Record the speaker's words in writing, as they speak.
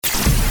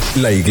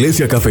La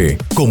Iglesia Café,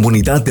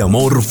 comunidad de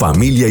amor,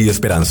 familia y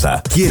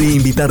esperanza, quiere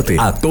invitarte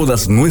a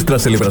todas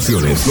nuestras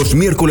celebraciones. Los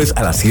miércoles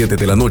a las 7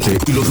 de la noche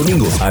y los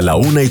domingos a la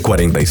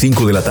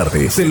 1:45 de la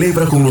tarde.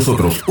 Celebra con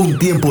nosotros un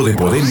tiempo de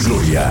poder y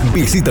gloria.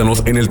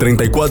 Visítanos en el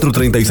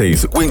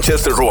 3436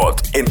 Winchester Road,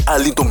 en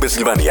Arlington,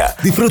 Pensilvania.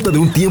 Disfruta de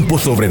un tiempo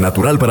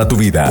sobrenatural para tu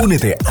vida.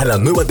 Únete a la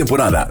nueva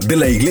temporada de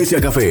La Iglesia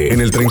Café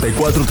en el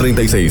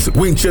 3436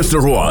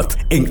 Winchester Road,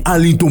 en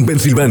Arlington,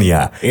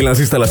 Pensilvania, en las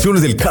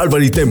instalaciones del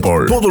Calvary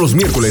Temple. Todos los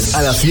miércoles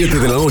a las 7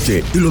 de la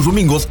noche y los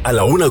domingos a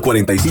la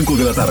 1:45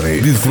 de la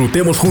tarde.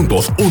 Disfrutemos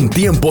juntos un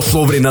tiempo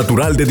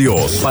sobrenatural de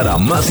Dios. Para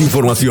más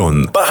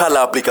información, baja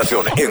la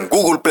aplicación en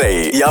Google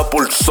Play y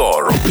Apple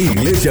Store.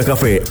 Iglesia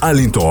Café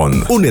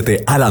Arlington.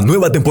 Únete a la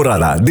nueva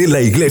temporada de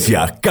La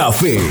Iglesia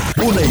Café.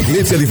 Una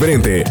iglesia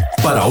diferente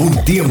para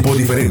un tiempo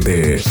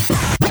diferente.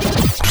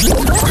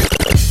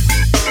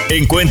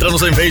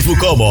 Encuéntranos en Facebook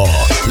como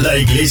La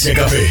Iglesia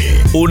Café.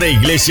 Una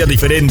iglesia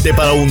diferente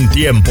para un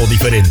tiempo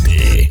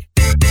diferente.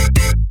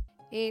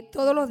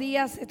 Todos los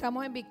días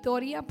estamos en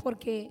victoria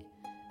porque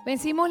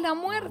vencimos la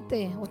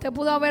muerte. Usted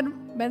pudo haber,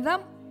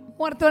 ¿verdad?,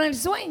 muerto en el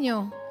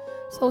sueño.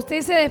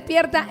 Usted se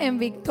despierta en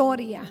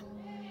victoria.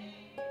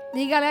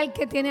 Dígale al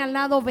que tiene al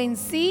lado: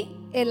 vencí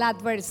el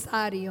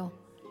adversario.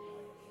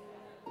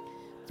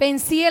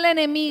 Vencí el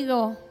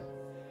enemigo.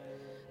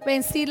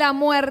 Vencí la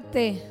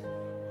muerte.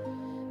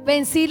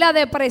 Vencí la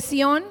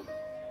depresión.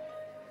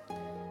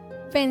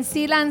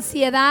 Vencí la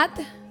ansiedad.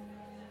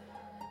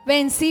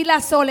 Vencí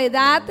la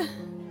soledad.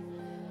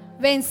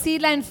 Vencí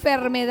la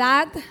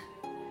enfermedad.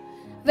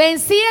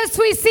 Vencí el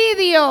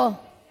suicidio.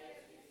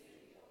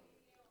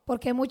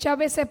 Porque muchas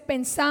veces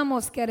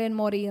pensamos querer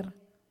morir.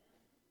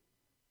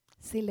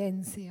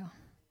 Silencio.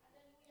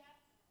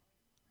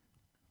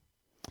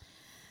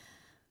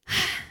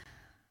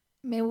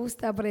 Me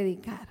gusta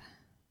predicar.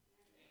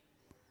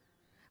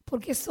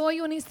 Porque soy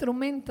un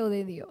instrumento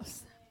de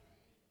Dios.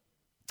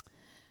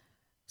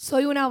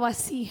 Soy una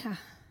vasija.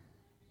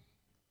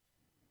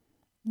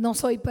 No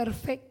soy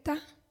perfecta.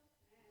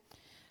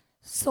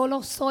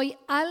 Solo soy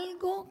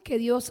algo que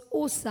Dios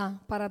usa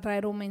para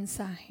traer un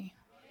mensaje.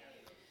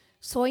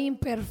 Soy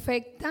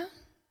imperfecta,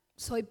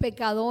 soy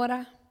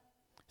pecadora,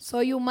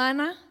 soy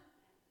humana,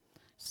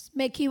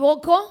 me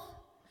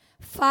equivoco,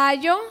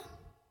 fallo.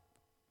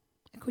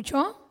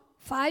 ¿Escuchó?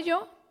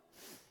 Fallo.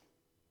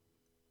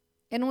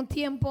 En un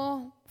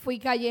tiempo fui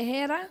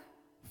callejera,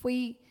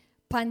 fui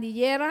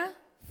pandillera,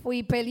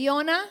 fui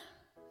peleona,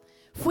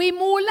 fui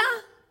mula.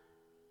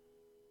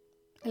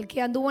 El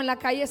que anduvo en la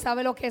calle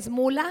sabe lo que es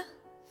mula.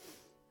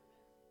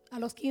 A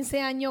los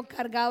 15 años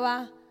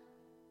cargaba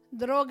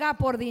droga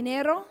por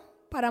dinero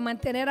para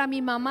mantener a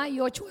mi mamá y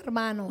 8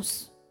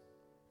 hermanos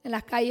en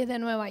las calles de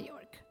Nueva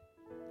York.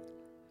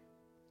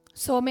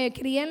 Me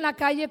crié en la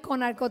calle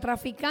con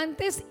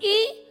narcotraficantes y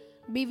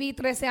viví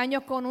 13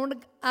 años con un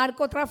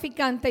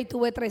narcotraficante y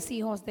tuve 3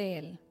 hijos de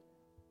él.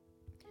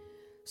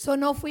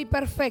 No fui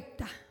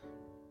perfecta.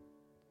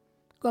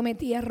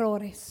 Cometí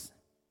errores.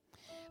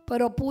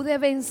 Pero pude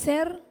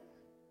vencer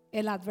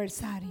el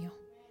adversario.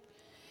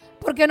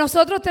 Porque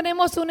nosotros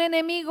tenemos un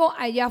enemigo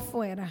allá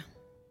afuera.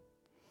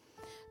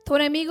 Tu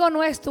enemigo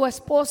no es tu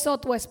esposo o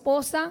tu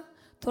esposa.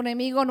 Tu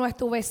enemigo no es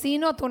tu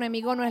vecino. Tu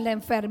enemigo no es la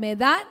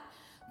enfermedad.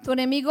 Tu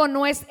enemigo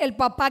no es el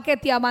papá que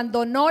te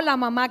abandonó, la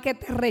mamá que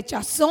te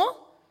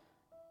rechazó.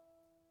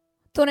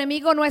 Tu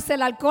enemigo no es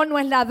el alcohol, no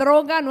es la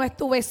droga, no es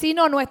tu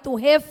vecino, no es tu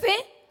jefe.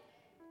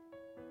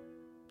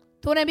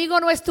 Tu enemigo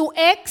no es tu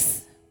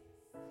ex.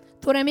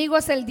 Tu enemigo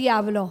es el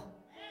diablo,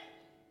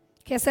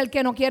 que es el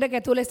que no quiere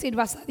que tú le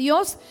sirvas a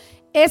Dios.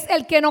 Es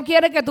el que no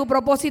quiere que tu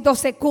propósito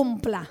se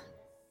cumpla.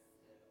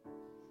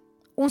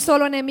 Un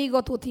solo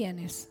enemigo tú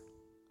tienes.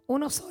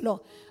 Uno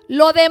solo.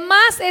 Lo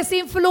demás es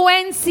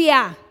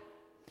influencia.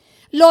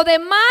 Lo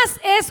demás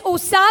es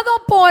usado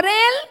por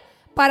él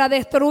para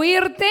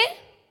destruirte.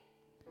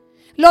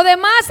 Lo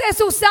demás es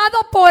usado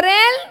por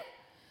él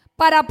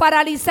para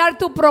paralizar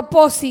tu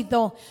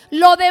propósito.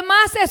 Lo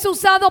demás es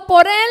usado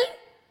por él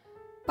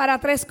para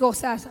 3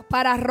 cosas: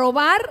 para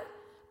robar,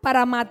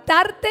 para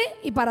matarte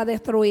y para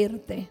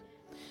destruirte.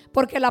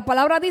 Porque la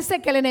palabra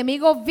dice que el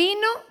enemigo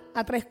vino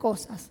a 3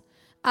 cosas: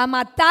 a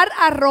matar,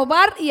 a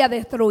robar y a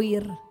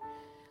destruir.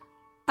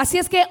 Así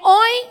es que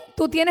hoy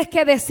tú tienes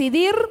que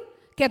decidir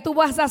qué tú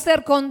vas a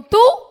hacer con tu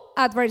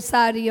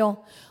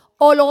adversario.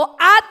 O lo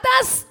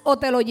atas o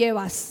te lo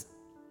llevas.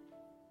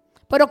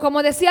 Pero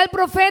como decía el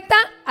profeta,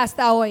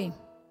 hasta hoy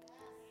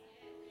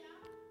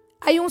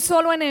hay un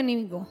solo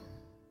enemigo.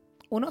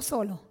 Uno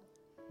solo.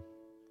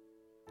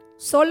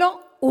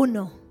 Solo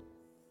uno.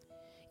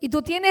 Y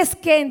tú tienes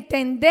que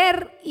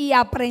entender y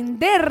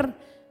aprender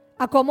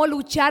a cómo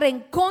luchar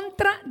en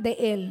contra de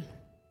él.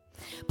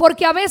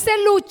 Porque a veces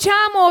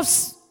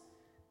luchamos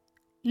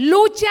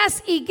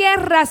luchas y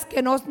guerras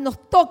que nos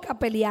toca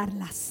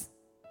pelearlas.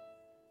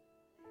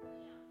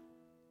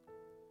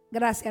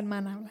 Gracias,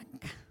 hermana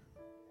Blanca.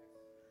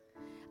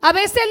 A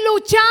veces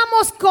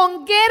luchamos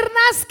con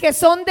guerras que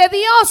son de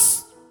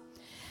Dios.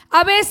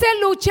 A veces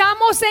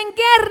luchamos en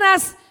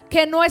guerras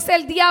que no es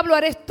el diablo,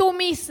 eres tú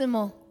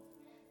mismo.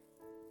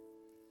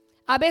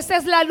 A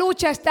veces la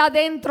lucha está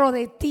dentro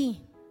de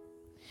ti.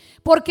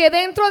 Porque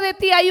dentro de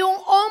ti hay un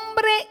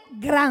hombre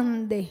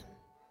grande.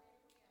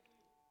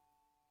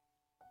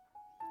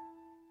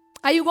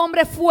 Hay un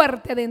hombre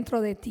fuerte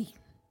dentro de ti.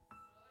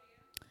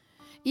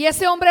 Y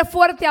ese hombre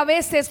fuerte a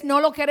veces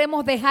no lo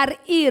queremos dejar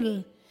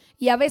ir.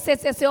 Y a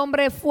veces ese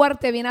hombre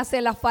fuerte viene a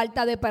ser la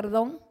falta de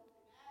perdón.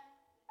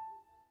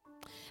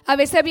 A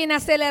veces viene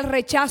a ser el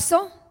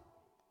rechazo.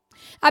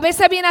 A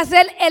veces viene a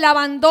ser el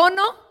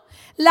abandono,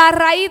 la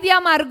raíz de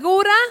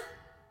amargura.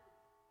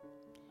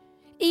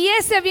 Y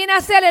ese viene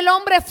a ser el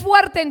hombre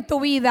fuerte en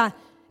tu vida.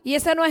 Y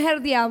ese no es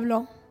el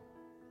diablo.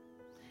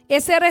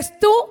 Ese eres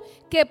tú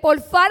que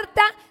por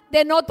falta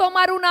de no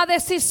tomar una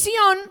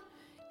decisión,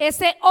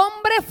 ese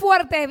hombre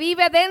fuerte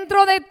vive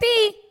dentro de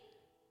ti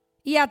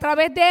y a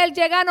través de él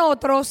llegan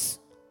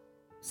otros.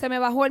 Se me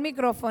bajó el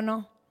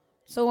micrófono,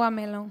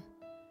 súbamelo.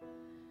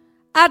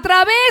 A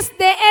través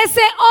de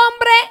ese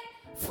hombre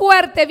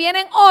fuerte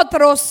vienen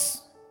otros.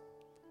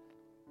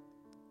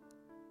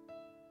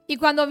 Y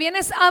cuando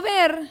vienes a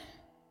ver,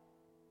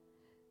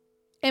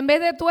 en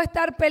vez de tú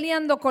estar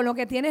peleando con lo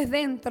que tienes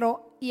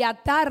dentro y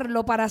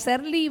atarlo para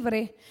ser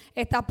libre,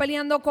 estás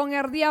peleando con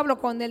el diablo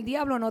cuando el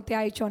diablo no te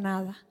ha hecho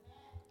nada.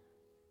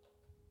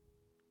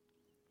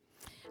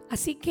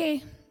 Así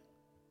que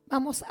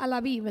vamos a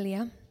la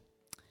Biblia.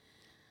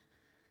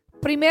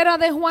 Primera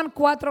de Juan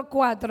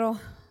 4:4.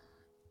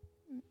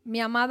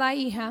 Mi amada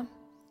hija.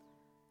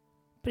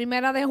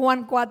 Primera de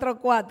Juan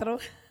 4:4.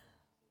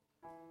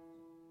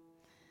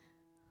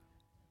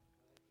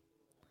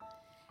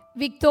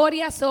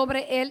 Victoria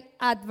sobre el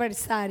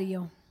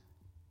adversario.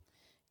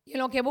 Y en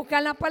lo que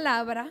buscan la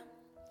palabra,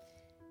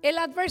 el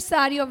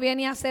adversario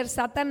viene a ser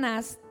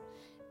Satanás,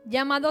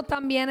 llamado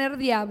también el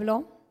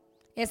diablo.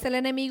 Es el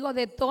enemigo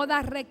de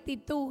toda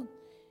rectitud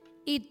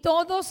y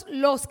todos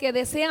los que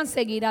desean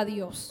seguir a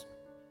Dios.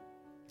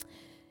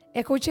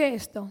 Escuche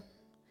esto.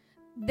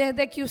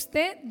 Desde que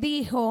usted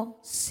dijo,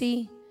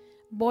 sí,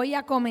 voy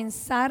a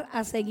comenzar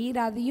a seguir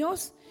a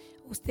Dios,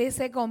 usted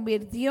se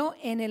convirtió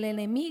en el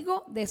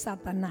enemigo de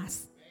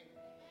Satanás.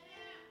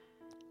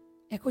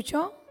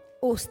 ¿Escuchó?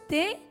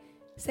 Usted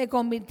se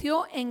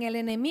convirtió en el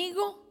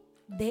enemigo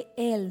de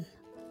él.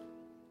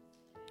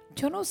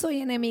 Yo no soy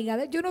enemiga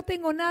de él. Yo no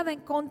tengo nada en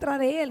contra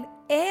de él.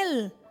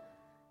 Él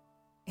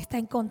está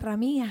en contra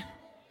mía.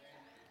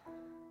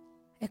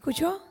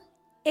 ¿Escuchó?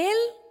 Él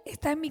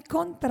está en mi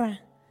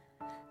contra.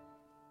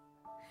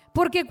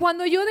 Porque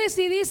cuando yo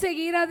decidí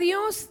seguir a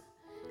Dios,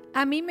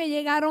 a mí me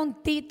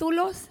llegaron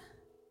títulos,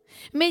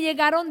 me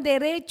llegaron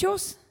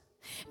derechos,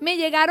 me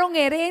llegaron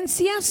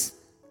herencias.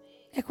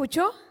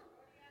 ¿Escuchó?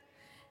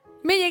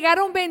 Me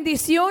llegaron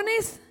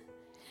bendiciones,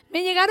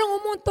 me llegaron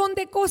un montón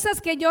de cosas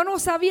que yo no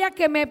sabía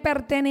que me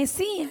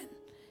pertenecían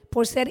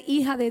por ser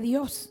hija de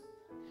Dios.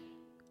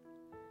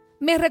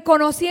 Me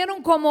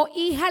reconocieron como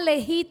hija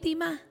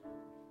legítima.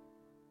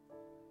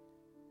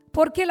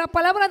 Porque la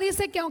palabra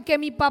dice que aunque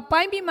mi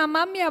papá y mi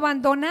mamá me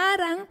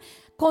abandonaran,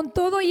 con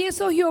todo y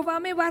eso Jehová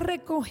me va a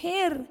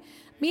recoger.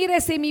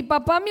 Mire, si mi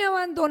papá me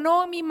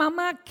abandonó, mi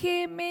mamá,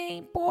 ¿qué me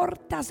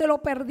importa? Se lo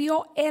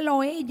perdió él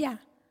o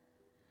ella.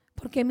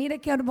 Porque mire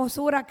qué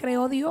hermosura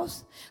creó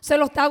Dios. Se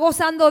lo está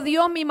gozando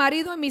Dios, mi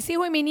marido, y mis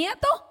hijos y mi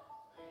nieto.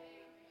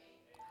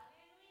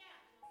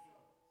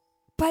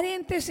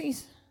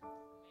 Paréntesis.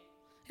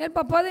 El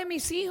papá de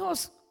mis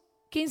hijos,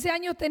 15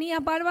 años tenía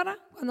Bárbara,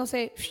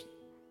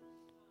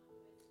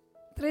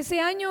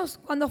 13 años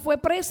cuando fue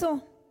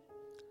preso.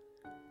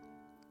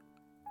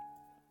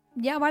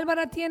 Ya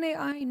Bárbara tiene,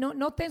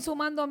 no estén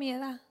sumando a mi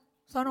edad,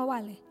 eso no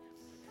vale.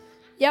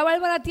 Ya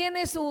Bárbara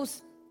tiene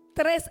sus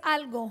 3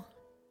 algo.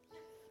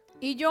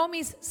 Y yo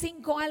mis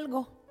 5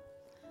 algo,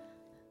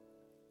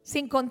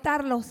 sin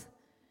contarlos.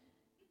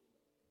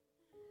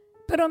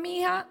 Pero mi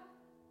hija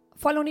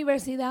fue a la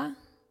universidad,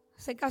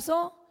 se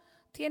casó,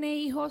 tiene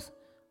hijos,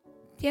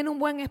 tiene un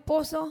buen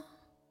esposo.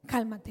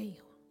 Cálmate,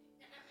 hijo,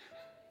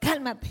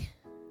 cálmate.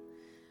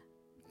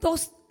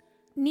 2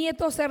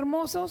 nietos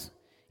hermosos.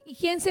 ¿Y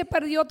quién se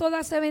perdió toda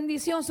esa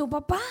bendición? Su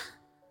papá,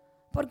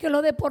 porque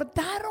lo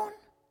deportaron.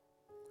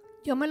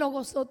 Yo me lo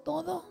gozó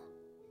todo.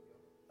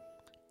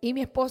 Y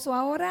mi esposo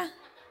ahora,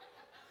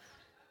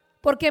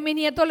 porque mi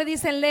nieto le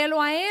dicen léelo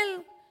a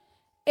él.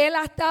 Él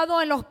ha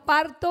estado en los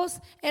partos,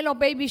 en los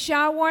baby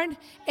shower,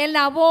 en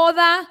la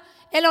boda,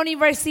 en la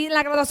universidad, en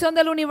la graduación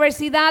de la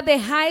universidad, de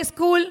high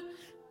school.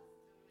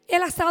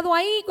 Él ha estado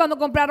ahí cuando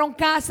compraron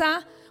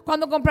casa,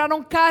 cuando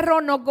compraron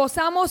carro, nos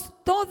gozamos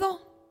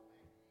todo.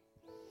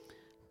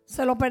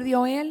 Se lo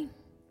perdió él.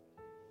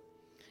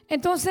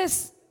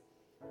 Entonces,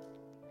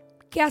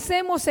 ¿qué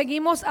hacemos?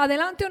 ¿Seguimos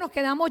adelante o nos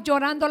quedamos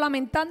llorando,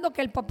 lamentando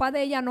que el papá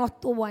de ella no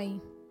estuvo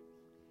ahí?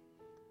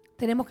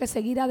 Tenemos que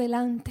seguir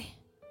adelante.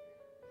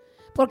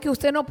 Porque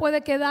usted no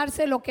puede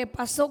quedarse lo que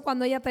pasó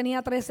cuando ella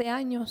tenía 13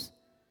 años.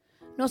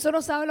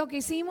 Nosotros, ¿sabe lo que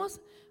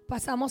hicimos?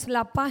 Pasamos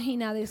la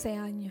página de ese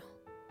año.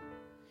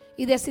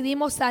 Y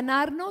decidimos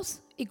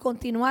sanarnos y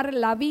continuar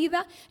la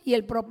vida y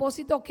el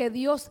propósito que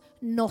Dios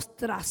nos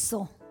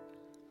trazó.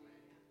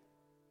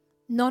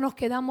 No nos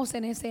quedamos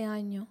en ese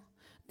año.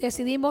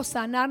 decidimos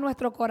sanar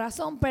nuestro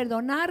corazón,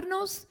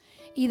 perdonarnos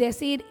y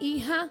decir,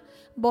 hija,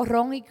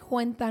 borrón y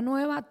cuenta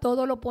nueva,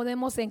 todo lo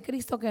podemos en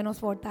Cristo que nos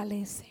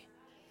fortalece.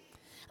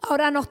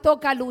 Ahora nos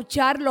toca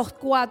luchar los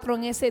 4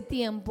 en ese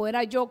tiempo,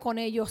 era yo con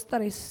ellos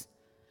 3.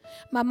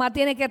 Mamá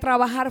tiene que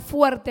trabajar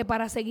fuerte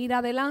para seguir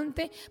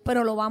adelante,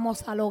 pero lo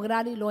vamos a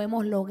lograr y lo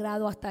hemos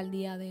logrado hasta el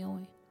día de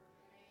hoy.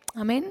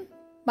 Amén.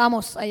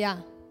 Vamos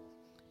allá.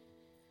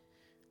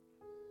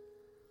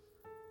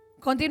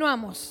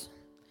 Continuamos.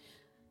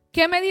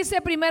 ¿Qué me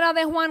dice Primera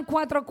de Juan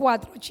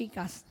 4:4,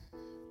 chicas?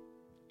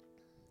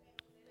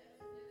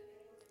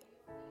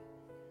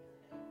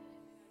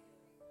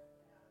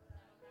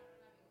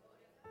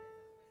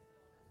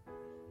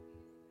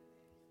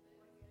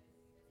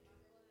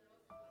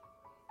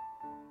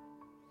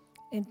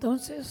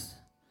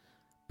 Entonces,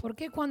 ¿por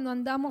qué cuando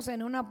andamos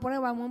en una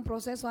prueba, en un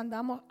proceso,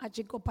 andamos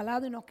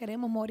achicopalados y nos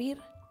queremos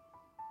morir?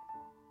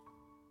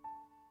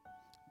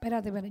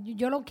 Espérate,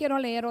 yo lo quiero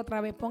leer otra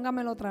vez,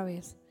 póngamelo otra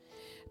vez.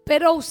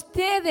 Pero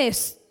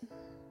ustedes,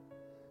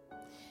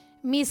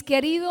 mis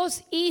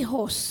queridos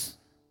hijos,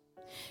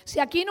 si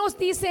aquí nos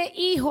dice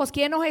hijos,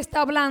 ¿quién nos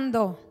está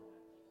hablando?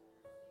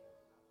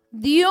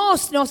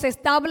 Dios nos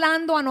está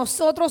hablando a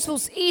nosotros,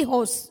 sus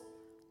hijos,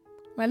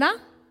 ¿verdad?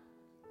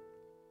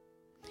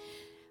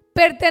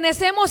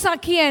 ¿Pertenecemos a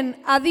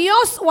quién? ¿A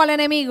Dios o al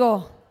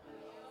enemigo?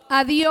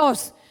 A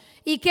Dios.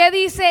 ¿Y qué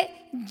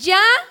dice? Ya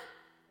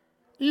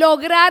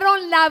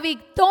lograron la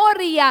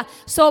victoria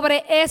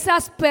sobre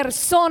esas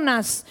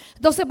personas.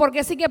 Entonces, ¿por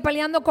qué sigue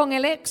peleando con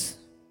el ex?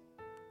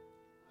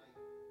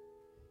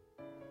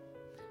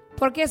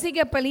 ¿Por qué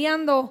sigue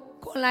peleando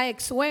con la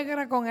ex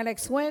suegra, con el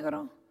ex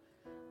suegro?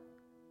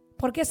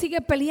 ¿Por qué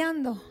sigue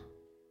peleando?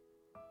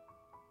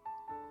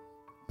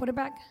 Put it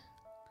back.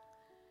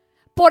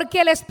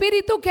 Porque el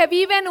Espíritu que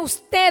vive en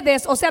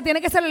ustedes, o sea, tiene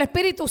que ser el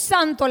Espíritu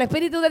Santo, el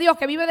Espíritu de Dios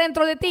que vive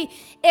dentro de ti,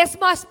 es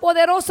más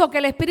poderoso que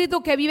el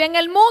Espíritu que vive en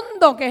el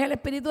mundo, que es el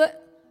Espíritu del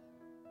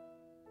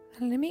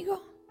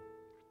enemigo.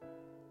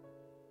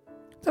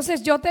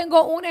 Entonces yo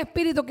tengo un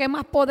espíritu que es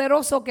más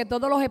poderoso que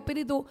todos los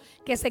espíritus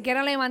que se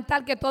quieran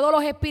levantar, que todos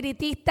los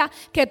espiritistas,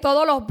 que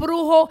todos los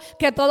brujos,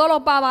 que todos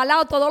los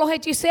babalaos, todos los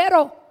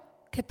hechiceros,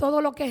 que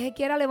todo lo que se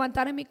quiera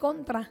levantar en mi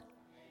contra.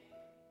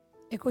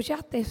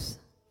 ¿Escuchaste?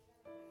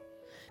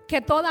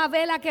 Que toda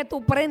vela que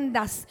tú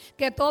prendas,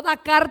 que toda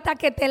carta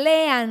que te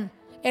lean,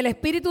 el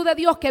Espíritu de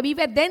Dios que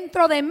vive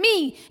dentro de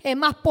mí es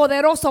más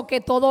poderoso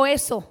que todo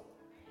eso.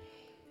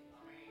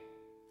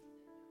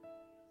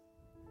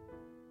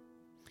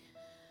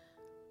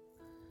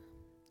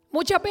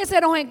 Muchas veces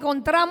nos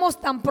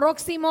encontramos tan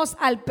próximos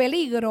al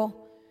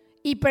peligro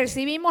y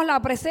percibimos la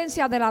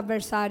presencia del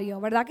adversario,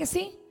 ¿verdad que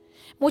sí?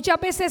 Muchas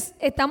veces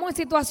estamos en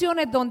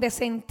situaciones donde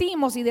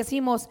sentimos y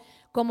decimos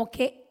como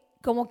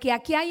que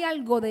aquí hay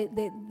algo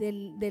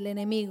del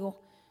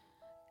enemigo.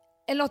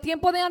 En los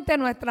tiempos de antes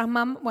nuestras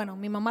mamás, bueno,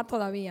 mi mamá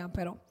todavía,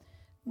 pero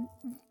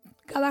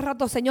cada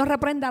rato, Señor,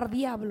 reprenda al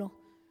diablo.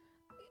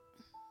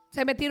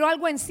 Se me tiró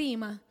algo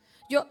encima.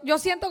 Yo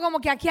siento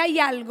como que aquí hay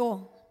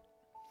algo.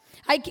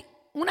 Hay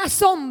una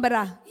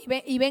sombra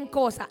y ven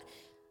cosas.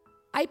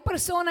 Hay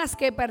personas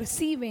que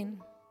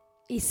perciben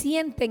y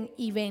sienten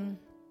y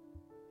ven.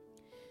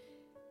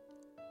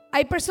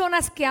 Hay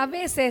personas que a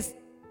veces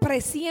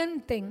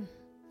presienten.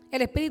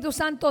 El Espíritu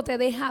Santo te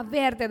deja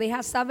ver, te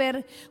deja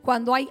saber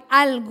cuando hay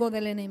algo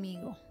del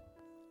enemigo.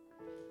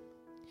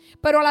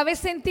 Pero a la vez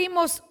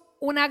sentimos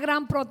una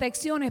gran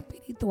protección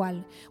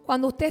espiritual.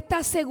 Cuando usted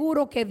está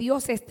seguro que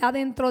Dios está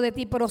dentro de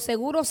ti, pero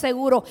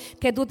seguro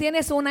que tú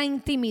tienes una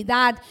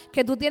intimidad,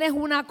 que tú tienes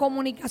una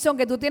comunicación,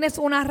 que tú tienes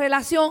una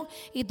relación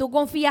y tú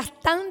confías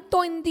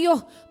tanto en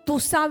Dios, tú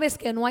sabes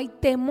que no hay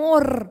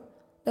temor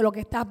de lo que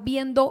estás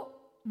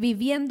viendo,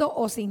 viviendo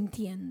o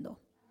sintiendo.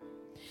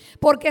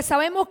 Porque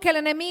sabemos que el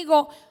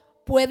enemigo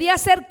puede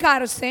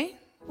acercarse,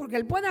 porque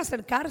él puede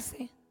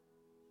acercarse,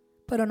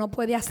 pero no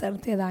puede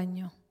hacerte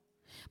daño.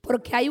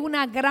 Porque hay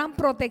una gran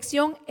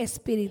protección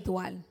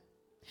espiritual.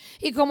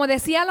 Y como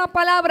decía la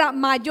palabra,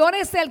 mayor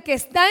es el que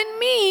está en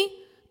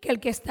mí que el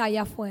que está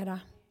allá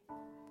afuera.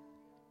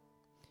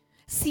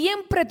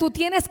 Siempre tú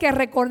tienes que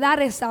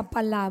recordar esa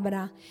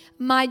palabra.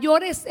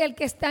 Mayor es el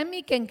que está en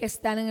mí que el que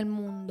está en el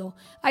mundo.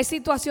 Hay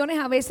situaciones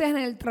a veces en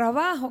el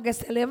trabajo que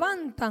se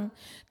levantan,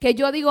 que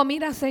yo digo,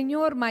 mira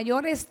Señor,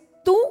 mayor es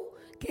tú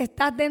que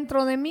estás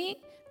dentro de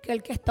mí que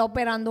el que está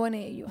operando en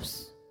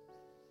ellos.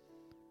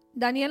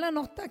 Daniela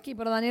no está aquí,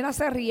 pero Daniela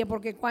se ríe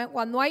porque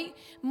cuando hay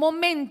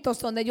momentos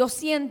donde yo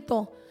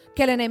siento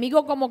que el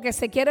enemigo como que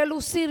se quiere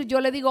lucir, yo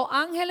le digo,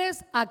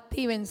 ángeles,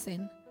 actívense.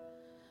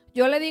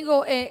 Yo le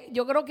digo,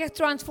 yo creo que es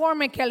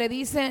Transformers que le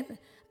dicen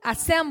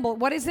assemble.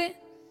 What is it?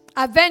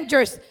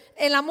 Avengers.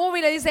 En la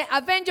movie le dice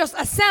Avengers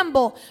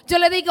assemble. Yo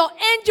le digo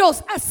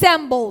angels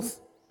assembles.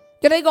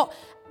 Yo le digo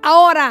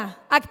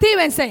ahora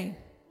actívense.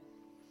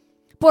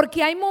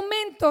 Porque hay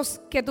momentos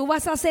que tú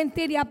vas a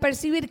sentir y a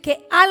percibir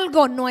que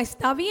algo no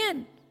está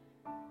bien.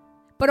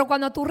 Pero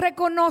cuando tú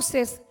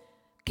reconoces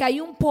que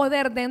hay un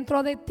poder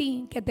dentro de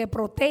ti que te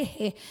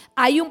protege,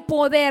 hay un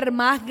poder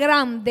más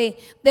grande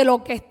de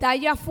lo que está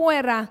allá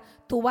afuera,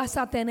 tú vas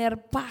a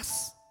tener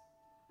paz.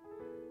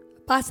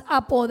 Vas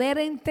a poder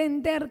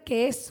entender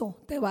que eso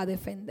te va a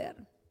defender.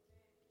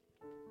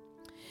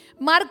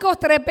 Marcos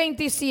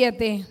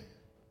 3:27.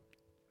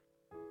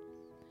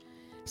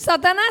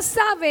 Satanás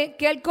sabe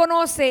que él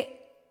conoce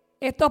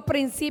estos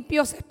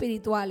principios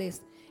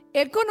espirituales.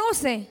 Él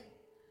conoce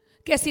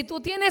que si tú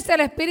tienes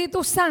el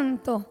Espíritu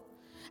Santo,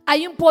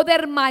 hay un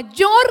poder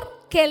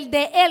mayor que el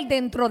de él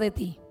dentro de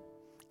ti.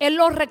 Él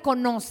lo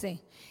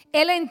reconoce,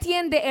 él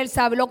entiende, él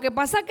sabe. Lo que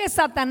pasa es que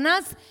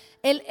Satanás,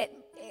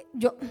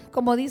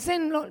 como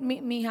dicen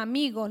mis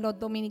amigos, los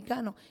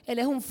dominicanos, él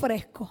es un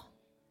fresco.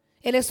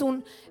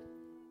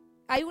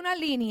 Hay una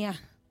línea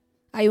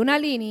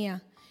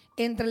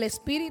entre el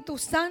Espíritu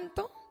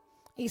Santo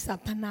y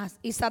Satanás.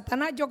 Y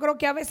Satanás yo creo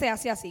que a veces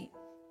hace así.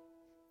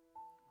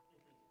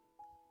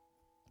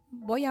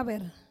 Voy a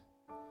ver.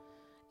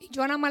 Y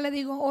yo nada más le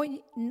digo,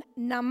 oye,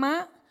 nada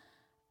más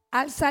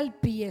alza el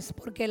pie,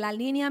 porque la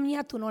línea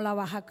mía tú no la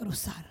vas a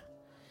cruzar.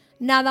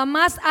 Nada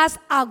más haz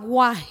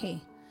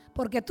aguaje,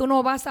 porque tú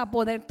no vas a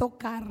poder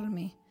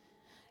tocarme.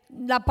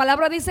 La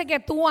palabra dice que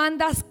tú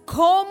andas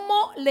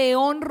como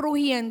león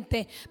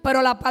rugiente,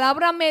 pero la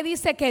palabra me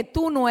dice que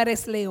tú no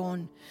eres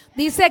león.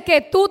 Dice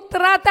que tú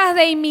tratas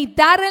de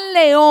imitar el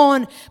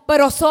león,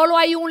 pero solo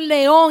hay un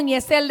león y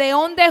es el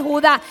león de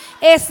Judá.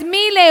 Es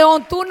mi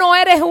león, tú no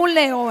eres un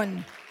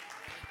león.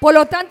 Por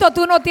lo tanto,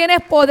 tú no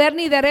tienes poder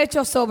ni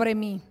derecho sobre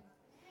mí.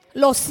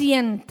 Lo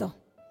siento.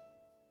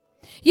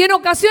 Y en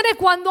ocasiones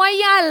cuando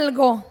hay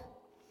algo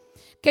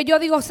que yo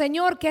digo,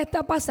 Señor, ¿qué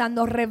está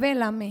pasando?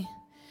 Revélame.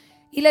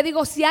 Y le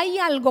digo, si hay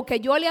algo que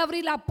yo le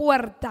abrí la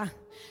puerta,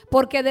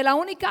 porque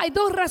hay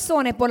dos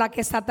razones por las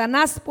que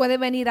Satanás puede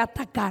venir a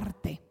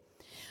atacarte.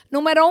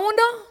 Número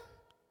uno,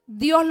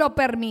 Dios lo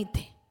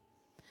permite,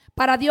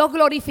 para Dios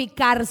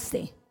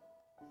glorificarse.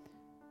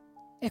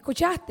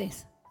 ¿Escuchaste?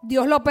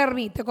 Dios lo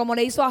permite, como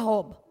le hizo a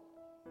Job.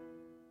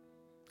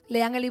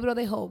 Lean el libro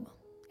de Job,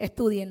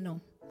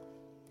 estudienlo.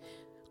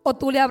 O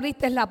tú le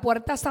abriste la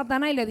puerta a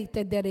Satanás y le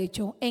diste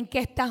derecho. ¿En qué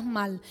estás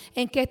mal?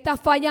 ¿En qué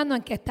estás fallando?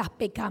 ¿En qué estás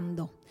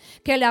pecando?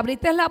 Que le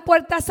abriste la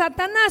puerta a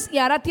Satanás y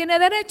ahora tiene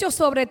derecho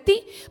sobre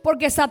ti,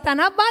 porque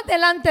Satanás va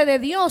delante de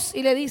Dios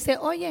y le dice,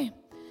 oye,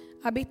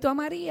 ¿has visto a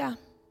María?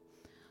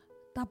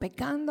 Está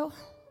pecando,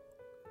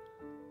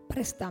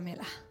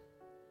 préstamela.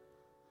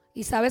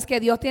 ¿Y sabes qué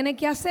Dios tiene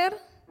que hacer?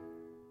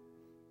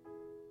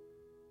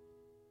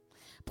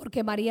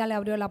 Porque María le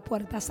abrió la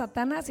puerta a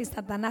Satanás y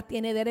Satanás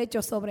tiene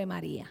derecho sobre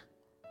María.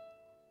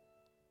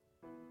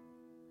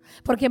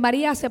 Porque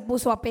María se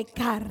puso a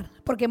pecar,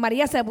 porque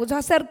María se puso a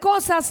hacer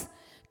cosas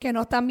que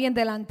no están bien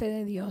delante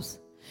de Dios.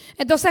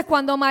 Entonces,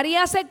 cuando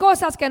María hace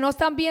cosas que no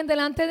están bien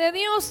delante de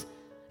Dios,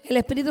 el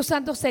Espíritu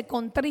Santo se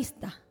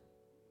contrista.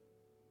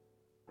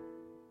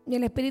 Y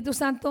el Espíritu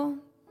Santo,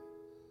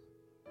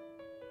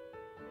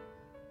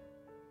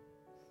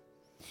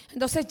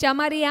 entonces ya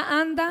María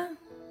anda,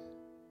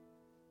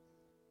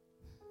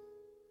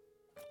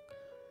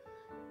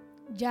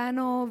 ya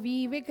no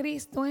vive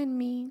Cristo en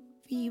mí,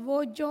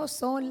 vivo yo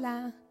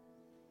sola.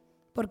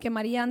 Porque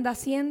María anda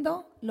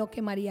haciendo lo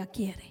que María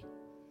quiere.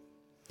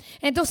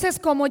 Entonces,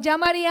 como ya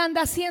María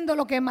anda haciendo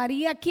lo que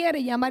María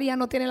quiere, ya María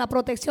no tiene la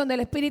protección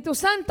del Espíritu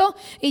Santo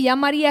y ya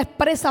María es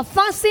presa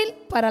fácil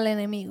para el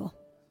enemigo.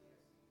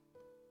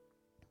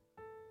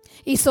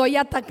 Y soy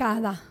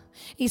atacada.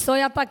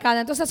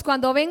 Entonces,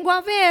 cuando vengo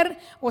a ver,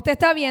 usted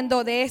está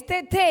viendo de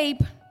este tape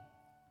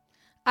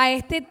a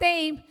este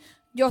tape,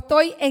 yo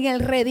estoy en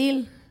el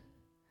redil.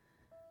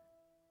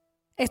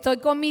 Estoy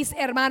con mis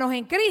hermanos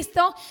en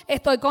Cristo,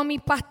 estoy con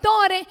mis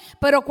pastores,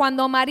 pero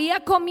cuando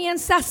María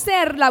comienza a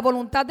hacer la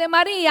voluntad de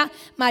María,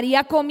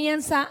 María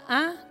comienza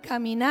a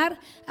caminar.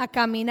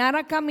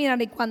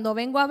 Y cuando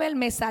vengo a ver,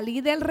 me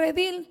salí del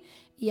redil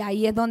y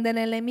ahí es donde el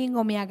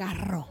enemigo me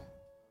agarró.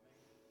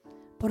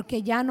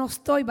 Porque ya no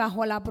estoy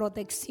bajo la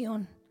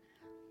protección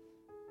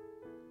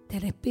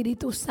del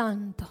Espíritu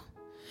Santo.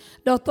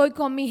 Lo estoy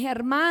con mis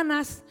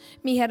hermanos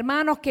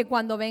que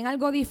cuando ven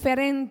algo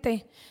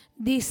diferente,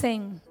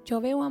 dicen, yo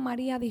veo a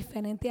María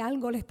diferente,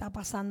 algo le está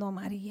pasando a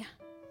María.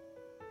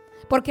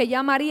 Porque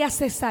ya María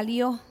se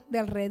salió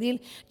del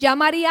redil, ya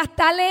María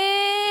está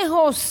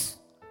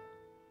lejos.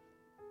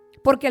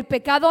 Porque el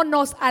pecado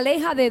nos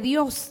aleja de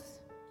Dios.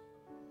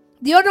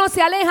 Dios no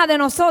se aleja de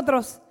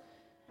nosotros.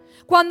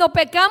 Cuando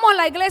pecamos,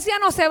 la iglesia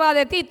no se va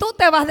de ti, tú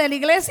te vas de la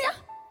iglesia.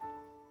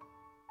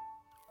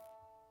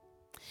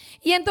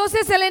 Y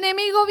entonces el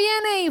enemigo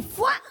viene y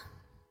 ¡fua!,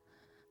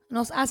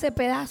 nos hace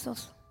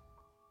pedazos.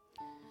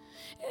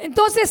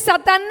 Entonces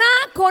Satanás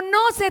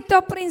conoce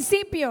estos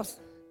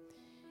principios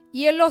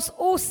y él los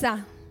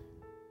usa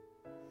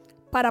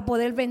para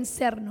poder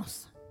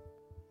vencernos.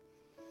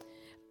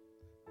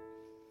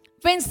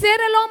 Vencer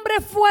al hombre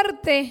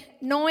fuerte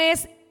no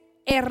es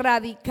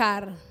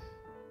erradicar.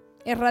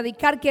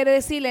 Erradicar quiere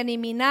decir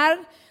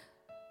eliminar,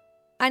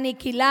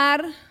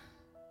 aniquilar.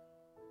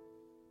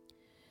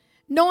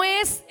 no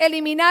es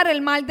eliminar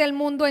el mal del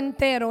mundo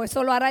entero.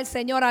 Eso lo hará el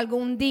Señor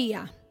algún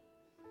día.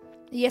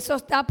 Y eso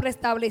está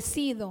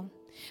preestablecido.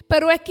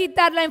 Pero es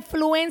quitar la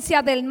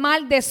influencia del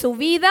mal de su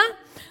vida,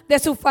 de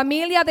su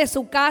familia, de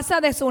su casa,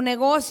 de su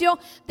negocio,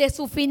 de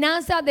su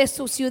finanza, de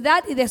su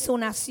ciudad y de su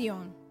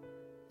nación.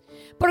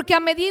 Porque a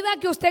medida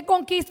que usted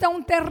conquista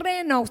un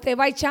terreno, usted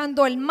va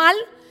echando el mal,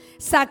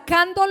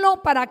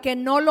 sacándolo para que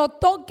no lo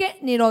toque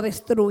ni lo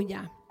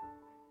destruya.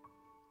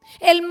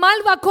 El mal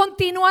va a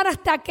continuar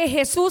hasta que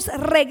Jesús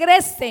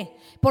regrese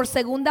por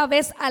segunda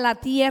vez a la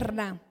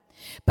tierra.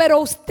 Pero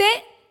usted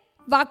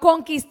va a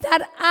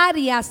conquistar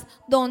áreas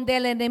donde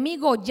el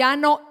enemigo ya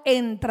no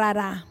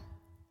entrará.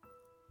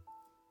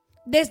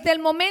 Desde el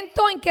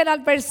momento en que el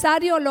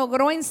adversario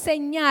logró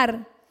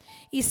enseñar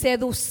y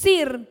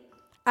seducir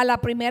a la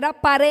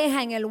primera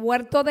pareja en el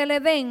huerto del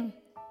Edén,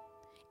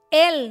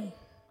 él,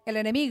 el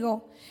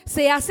enemigo,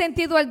 se ha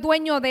sentido el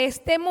dueño de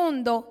este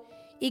mundo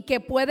y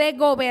que puede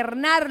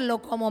gobernarlo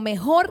como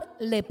mejor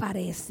le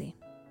parece.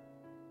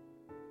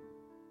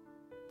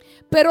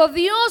 Pero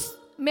Dios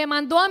me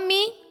mandó a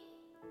mí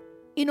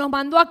y nos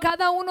mandó a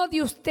cada uno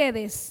de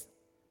ustedes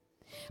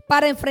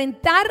para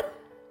enfrentar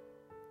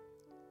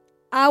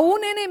a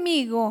un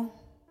enemigo.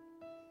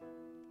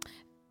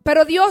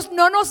 Pero Dios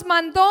no nos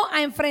mandó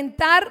a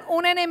enfrentar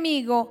un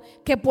enemigo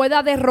que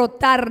pueda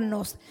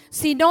derrotarnos,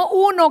 sino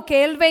uno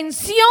que Él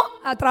venció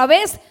a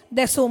través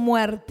de su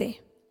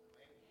muerte.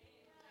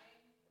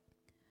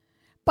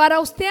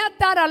 Para usted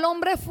atar al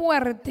hombre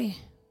fuerte,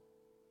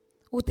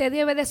 usted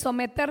debe de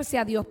someterse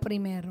a Dios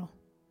primero.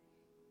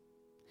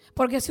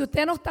 Porque si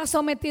usted no está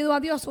sometido a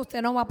Dios,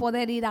 usted no va a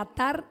poder ir a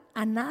atar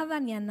a nada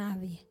ni a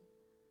nadie.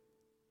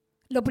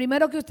 Lo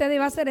primero que usted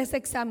debe hacer es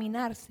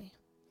examinarse.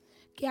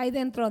 ¿Qué hay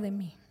dentro de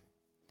mí?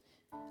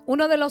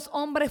 Uno de los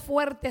hombres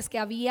fuertes que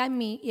había en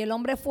mí, y el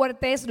hombre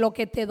fuerte es lo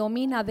que te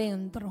domina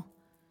dentro.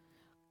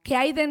 ¿Qué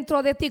hay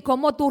dentro de ti?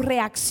 ¿Cómo tú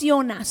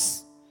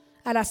reaccionas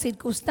a las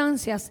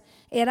circunstancias?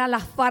 Era la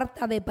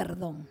falta de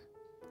perdón.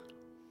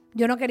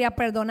 Yo no quería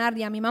perdonar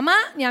ni a mi mamá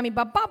ni a mi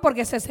papá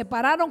porque se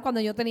separaron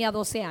cuando yo tenía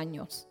 12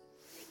 años.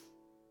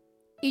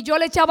 Y yo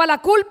le echaba la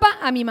culpa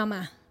a mi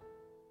mamá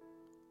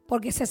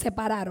porque se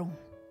separaron.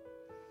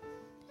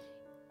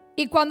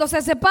 Y cuando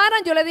se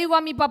separan, yo le digo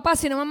a mi papá: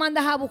 si no me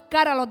mandas a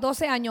buscar a los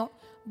 12 años,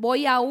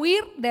 voy a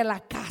huir de la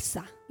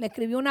casa. Le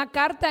escribí una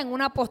carta en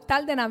una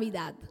postal de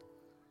Navidad.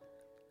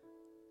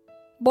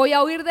 Voy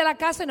a huir de la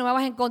casa y no me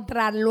vas a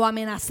encontrar. Lo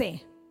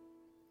amenacé.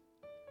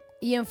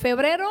 Y en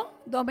febrero,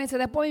 2 meses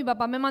después, mi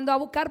papá me mandó a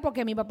buscar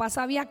porque mi papá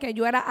sabía que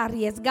yo era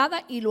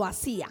arriesgada y lo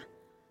hacía.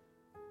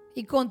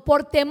 Y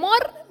por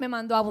temor me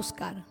mandó a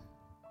buscar.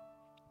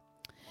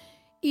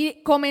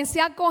 Y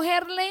comencé a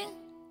cogerle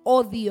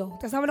odio.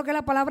 ¿Usted sabe lo que es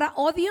la palabra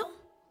odio?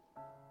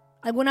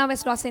 ¿Alguna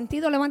vez lo ha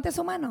sentido? Levante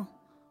su mano.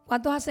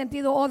 ¿Cuántos han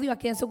sentido odio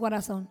aquí en su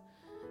corazón?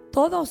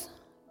 Todos.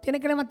 Tiene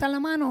que levantar la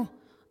mano.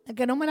 El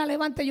que no me la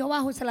levante, yo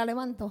bajo y se la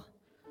levanto.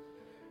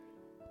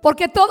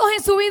 Porque todos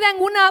en su vida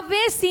en una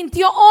vez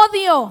sintió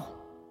odio.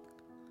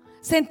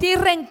 Sentí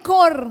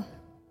rencor.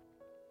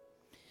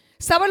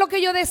 ¿Sabe lo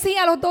que yo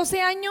decía a los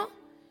 12 años?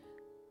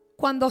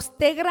 Cuando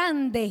esté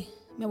grande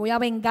me voy a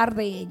vengar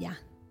de ella.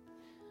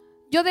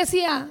 Yo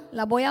decía: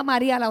 la voy a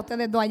marear a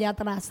ustedes dos allá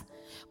atrás.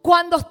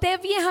 Cuando esté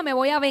vieja me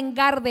voy a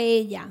vengar de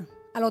ella.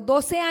 A los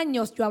 12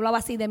 años yo hablaba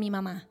así de mi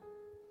mamá.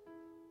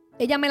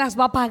 Ella me las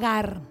va a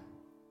pagar,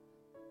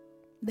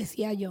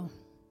 decía yo.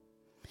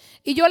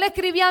 Y yo le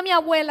escribí a mi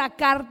abuela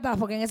cartas,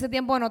 porque en ese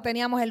tiempo no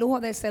teníamos el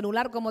lujo del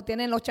celular como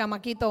tienen los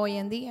chamaquitos hoy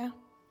en día.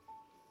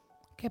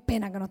 Qué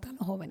pena que no están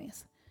los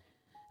jóvenes.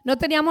 No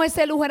teníamos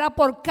ese lujo, era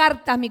por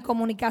cartas mi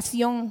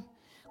comunicación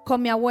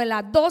con mi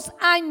abuela. 2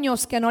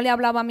 años que no le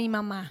hablaba a mi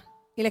mamá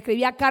y le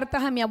escribía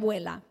cartas a mi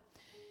abuela.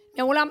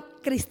 Mi abuela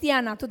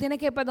cristiana: tú tienes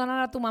que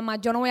perdonar a tu mamá.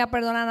 Yo no voy a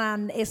perdonar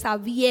a esa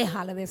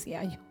vieja, le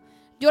decía yo.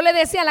 Yo le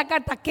decía en la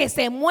carta: que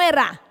se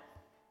muera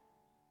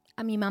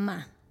a mi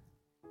mamá.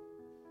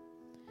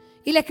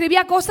 Y le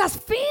escribía cosas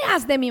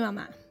feas de mi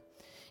mamá.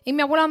 Y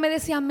mi abuela me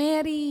decía: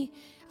 Mary,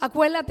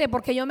 acuérdate,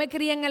 porque yo me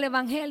crié en el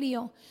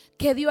evangelio,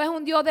 que Dios es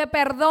un Dios de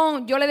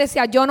perdón. Yo le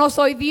decía: yo no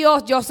soy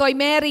Dios, yo soy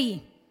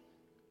Mary.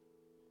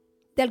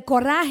 Del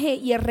coraje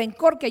y el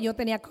rencor que yo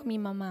tenía con mi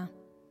mamá.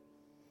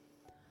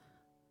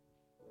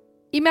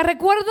 Y me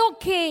recuerdo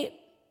que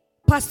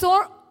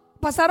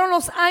pasaron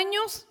los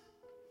años.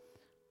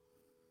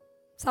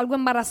 Salgo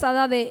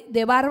embarazada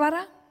de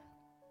Bárbara.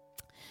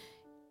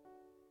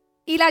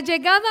 Y la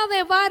llegada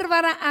de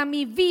Bárbara a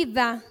mi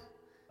vida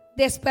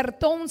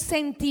despertó un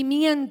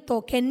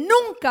sentimiento que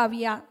nunca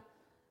había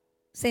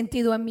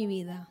sentido en mi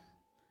vida: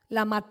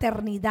 la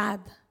maternidad.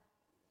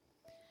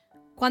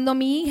 Cuando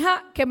mi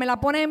hija, que me la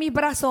pone en mis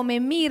brazos, me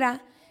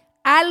mira,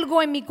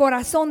 algo en mi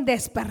corazón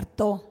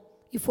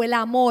despertó, y fue el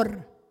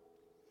amor.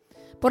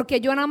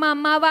 Porque yo nada más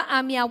amaba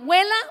a mi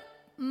abuela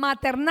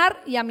maternal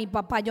y a mi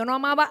papá. Yo no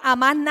amaba a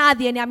más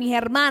nadie, ni a mis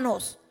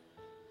hermanos,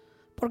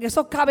 porque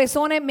esos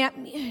cabezones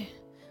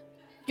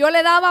yo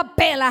le daba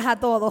pelas a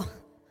todos,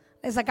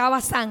 le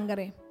sacaba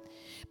sangre.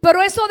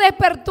 Pero eso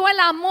despertó el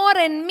amor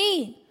en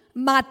mí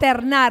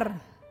maternal.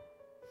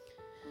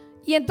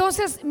 Y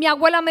entonces mi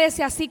abuela me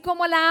decía, así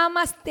como la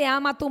amas, te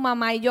ama tu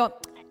mamá. Y yo,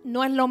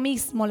 no es lo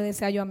mismo, le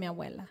decía yo a mi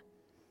abuela.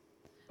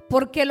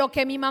 Porque lo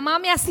que mi mamá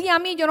me hacía a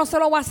mí, yo no se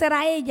lo voy a hacer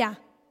a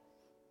ella.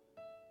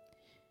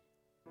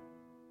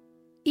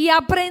 Y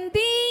aprendí,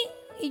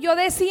 y yo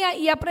decía,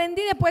 y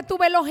aprendí, después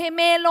tuve los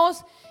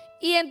gemelos.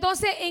 Y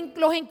entonces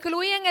los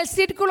incluí en el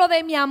círculo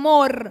de mi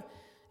amor.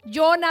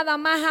 Yo nada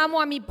más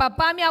amo a mi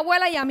papá, a mi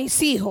abuela y a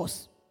mis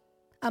hijos.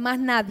 A más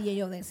nadie,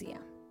 yo decía.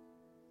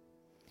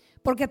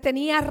 Porque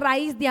tenía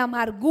raíz de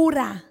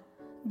amargura,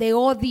 de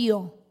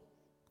odio,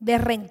 de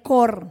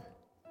rencor,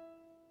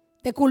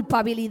 de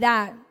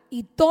culpabilidad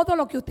y todo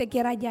lo que usted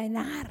quiera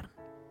llenar.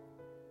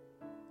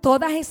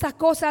 Todas esas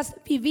cosas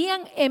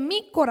vivían en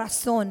mi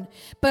corazón,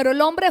 pero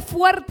el hombre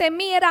fuerte en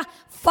mí era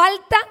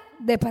falta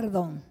de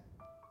perdón.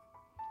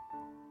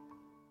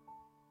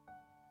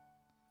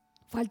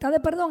 Falta de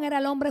perdón era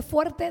el hombre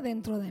fuerte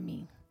dentro de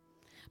mí.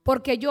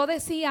 Porque yo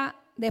decía,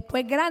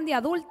 después grande,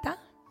 adulta,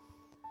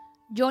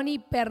 yo ni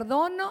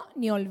perdono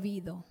ni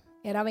olvido.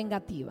 Era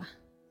vengativa.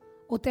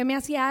 Usted me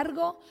hacía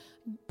algo,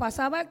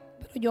 pasaba,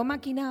 pero yo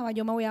maquinaba,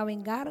 yo me voy a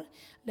vengar,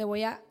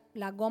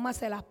 las gomas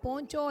se las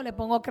poncho, le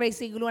pongo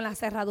crazy glue en las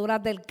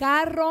cerraduras del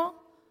carro.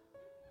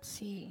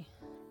 Sí,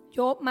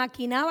 yo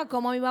maquinaba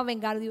cómo me iba a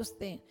vengar de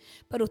usted.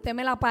 Pero usted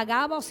me la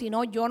pagaba o si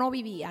no, yo no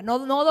vivía, no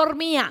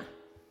dormía.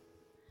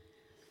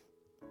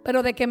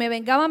 Pero de que me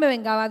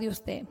vengaba de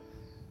usted.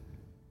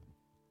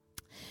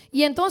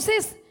 Y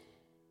entonces,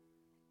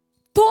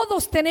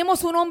 todos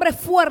tenemos un hombre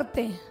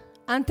fuerte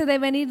antes de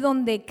venir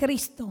donde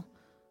Cristo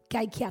que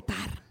hay que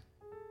atar.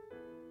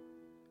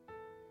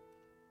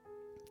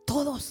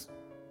 Todos.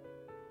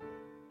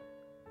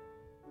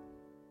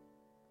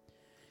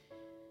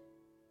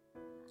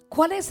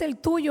 ¿Cuál es el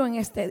tuyo en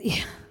este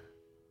día?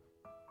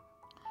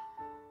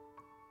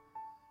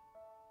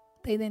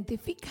 ¿Te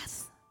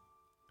identificas?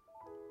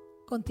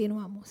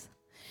 Continuamos.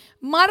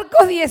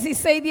 Marcos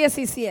 16,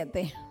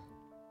 17.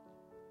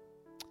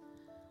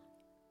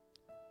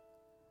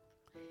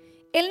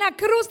 En la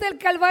cruz del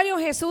Calvario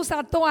Jesús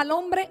ató al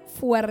hombre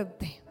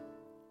fuerte.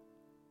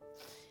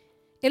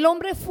 El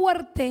hombre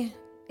fuerte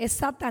es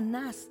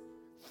Satanás.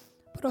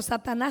 Pero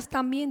Satanás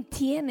también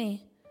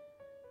tiene,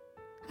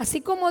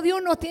 así como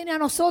Dios nos tiene a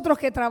nosotros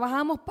que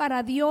trabajamos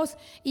para Dios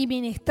y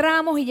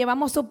ministramos y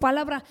llevamos su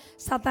palabra,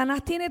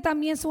 Satanás tiene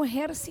también su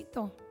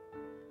ejército.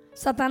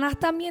 Satanás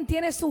también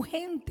tiene su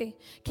gente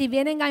que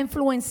vienen a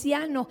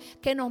influenciarnos,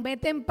 que nos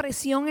meten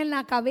presión en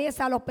la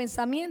cabeza, los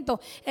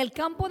pensamientos. El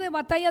campo de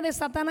batalla de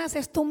Satanás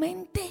es tu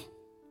mente.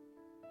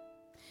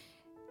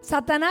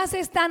 Satanás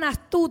es tan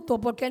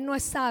astuto porque él no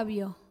es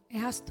sabio,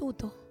 es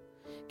astuto,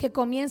 que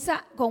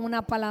comienza con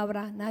una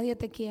palabra: nadie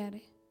te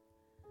quiere,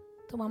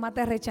 tu mamá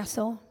te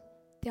rechazó,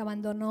 te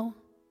abandonó.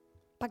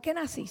 ¿Para qué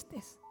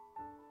naciste?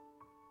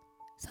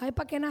 ¿Sabes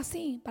para qué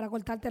nací? Para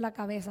cortarte la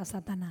cabeza,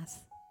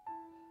 Satanás.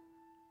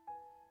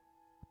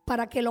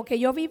 Para que lo que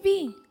yo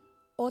viví,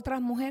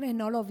 otras mujeres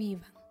no lo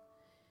vivan.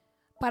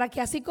 Para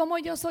que así como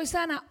yo soy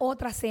sana,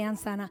 otras sean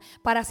sanas.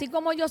 Para así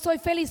como yo soy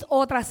feliz,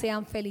 otras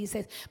sean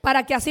felices.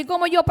 Para que así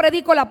como yo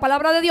predico la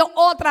palabra de Dios,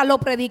 otras lo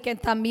prediquen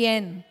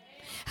también.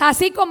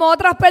 Así como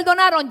otras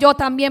perdonaron, yo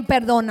también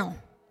perdono.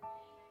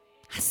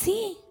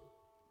 Así.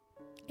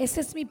 Esa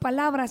es mi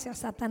palabra hacia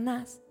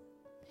Satanás.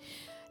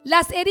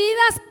 Las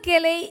heridas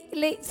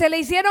que se le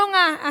hicieron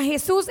a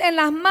Jesús en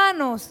las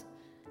manos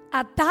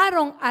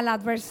ataron al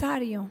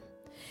adversario.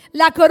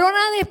 La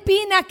corona de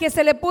espinas que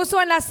se le puso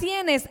en las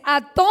sienes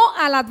ató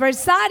al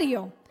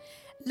adversario.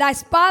 La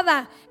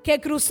espada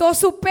que cruzó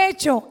su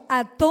pecho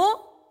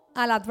ató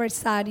al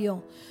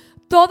adversario.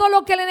 Todo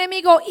lo que el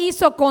enemigo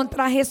hizo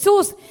contra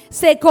Jesús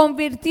se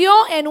convirtió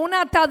en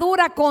una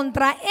atadura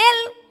contra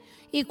él.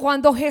 Y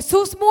cuando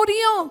Jesús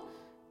murió,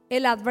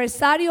 el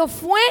adversario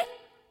fue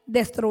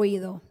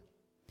destruido.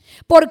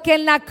 Porque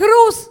en la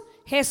cruz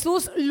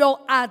Jesús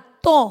lo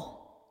ató.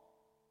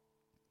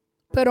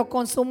 Pero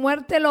con su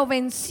muerte lo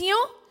venció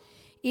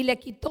y le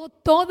quitó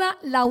toda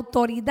la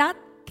autoridad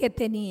que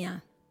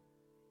tenía.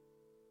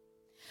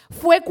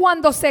 Fue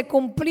cuando se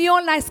cumplió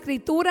la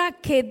escritura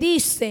que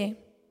dice: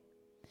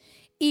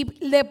 y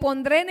le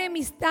pondré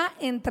enemistad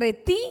entre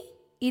ti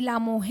y la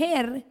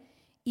mujer,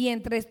 y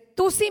entre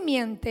tu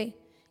simiente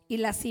y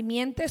la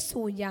simiente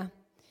suya,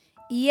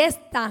 y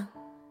ésta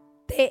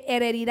te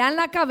herirá en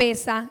la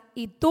cabeza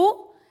y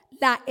tú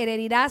la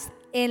herirás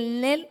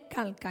en el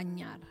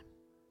calcañar.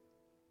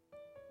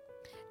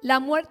 La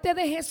muerte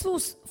de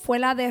Jesús fue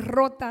la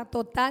derrota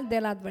total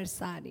del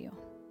adversario.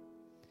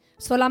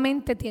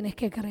 Solamente tienes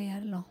que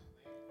creerlo,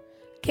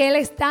 que Él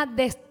está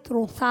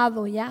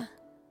destrozado ya.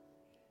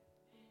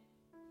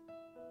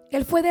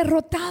 Él fue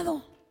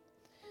derrotado.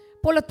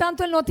 Por lo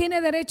tanto, Él no tiene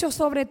derecho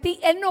sobre ti.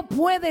 Él no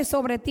puede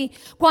sobre ti.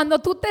 Cuando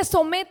tú te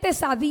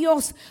sometes a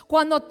Dios,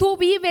 cuando tú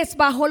vives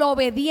bajo la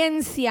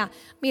obediencia.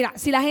 Mira,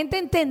 si la gente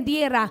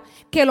entendiera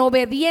que la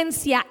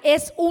obediencia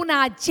es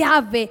una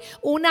llave,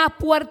 una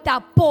puerta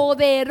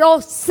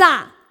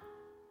poderosa.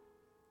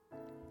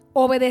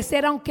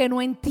 Obedecer aunque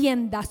no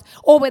entiendas.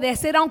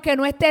 Obedecer aunque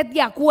no estés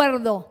de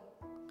acuerdo.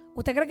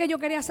 ¿Usted cree que yo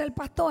quería ser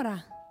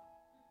pastora?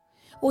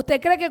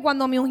 ¿Usted cree que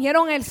cuando me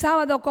ungieron el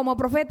sábado como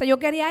profeta yo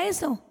quería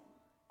eso?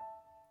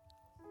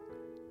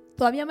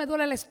 Todavía me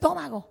duele el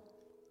estómago.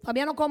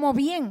 Todavía no como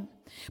bien.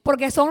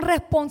 Porque son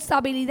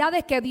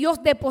responsabilidades que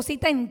Dios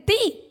deposita en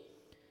ti.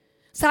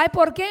 ¿Sabe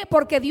por qué?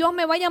 Porque Dios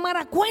me va a llamar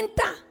a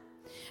cuenta.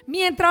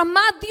 Mientras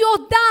más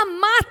Dios da,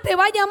 más te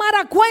va a llamar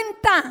a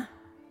cuenta.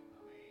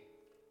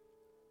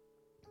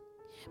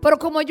 Pero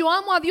como yo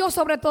amo a Dios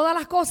sobre todas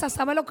las cosas,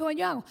 ¿sabe lo que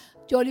yo hago?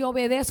 Yo le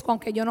obedezco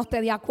aunque yo no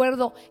esté de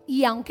acuerdo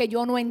y aunque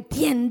yo no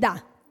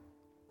entienda.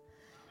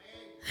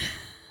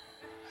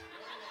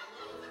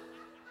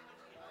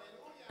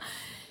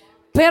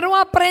 Pero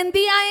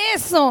aprendí a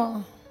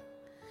eso.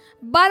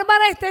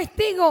 Bárbara es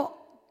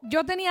testigo.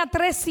 Yo tenía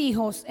 3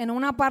 hijos en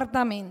un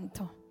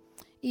apartamento.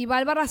 Y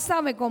Bárbara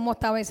sabe cómo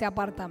estaba ese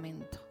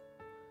apartamento.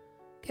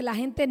 Que la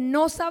gente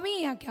no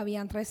sabía que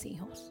habían 3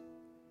 hijos.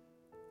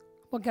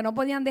 Porque no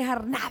podían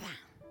dejar nada.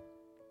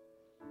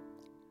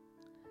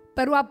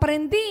 Pero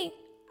aprendí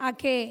a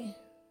que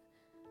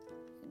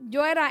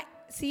yo era,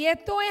 si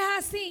esto es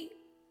así,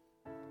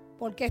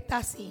 ¿por qué está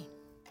así?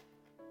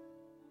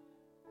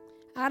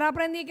 Ahora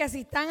aprendí que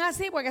si están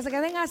así, pues que se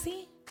queden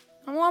así.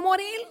 Vamos a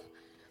morir.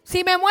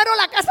 Si me muero,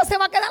 la casa se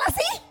va a quedar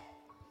así.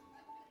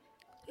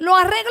 Lo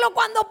arreglo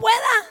cuando pueda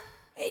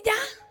y ya.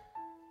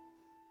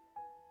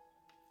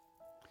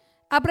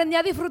 Aprendí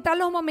a disfrutar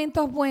los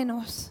momentos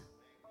buenos,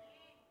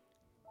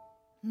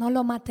 no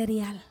lo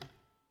material.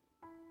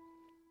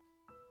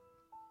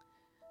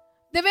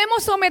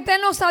 Debemos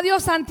someternos a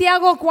Dios.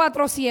 Santiago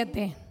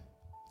 4:7.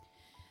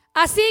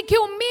 Así que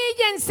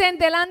humíllense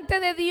delante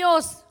de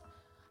Dios,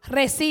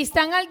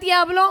 resistan al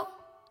diablo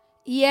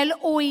y él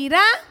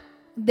huirá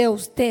de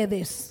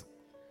ustedes.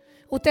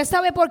 Usted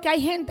sabe por qué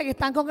hay gente que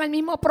están con el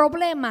mismo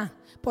problema,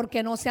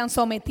 porque no se han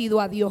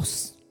sometido a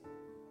Dios.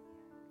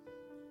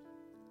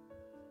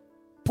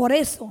 Por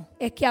eso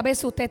es que a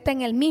veces usted está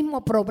en el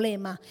mismo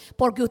problema,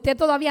 porque usted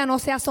todavía no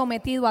se ha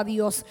sometido a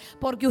Dios,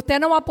 porque usted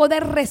no va a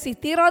poder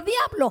resistir al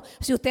diablo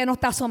si usted no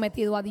está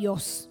sometido a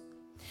Dios.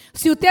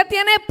 Si usted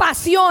tiene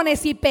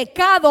pasiones y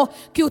pecados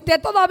que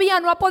usted todavía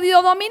no ha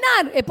podido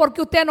dominar, es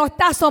porque usted no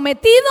está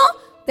sometido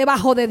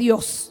debajo de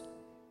Dios.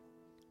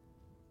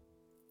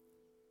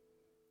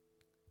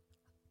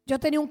 Yo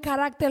tenía un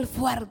carácter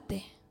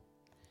fuerte.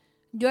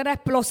 Yo era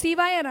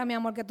explosiva, mi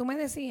amor, que tú me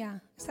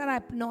decías.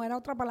 No, era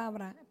otra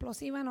palabra.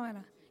 Explosiva no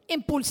era.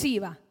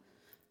 Impulsiva.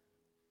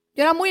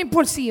 Yo era muy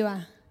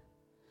impulsiva.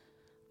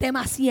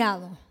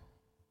 Demasiado.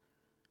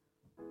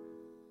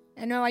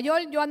 En Nueva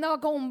York yo andaba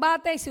con un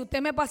bate y si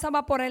usted me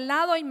pasaba por el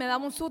lado y me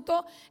daba un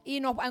susto y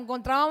nos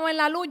encontrábamos en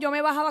la luz, yo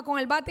me bajaba con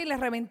el bate y le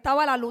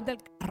reventaba la luz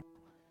del carro.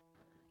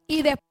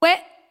 Y después,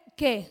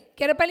 ¿qué?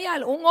 ¿Quiere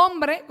pelear? Un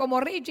hombre como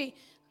Richie,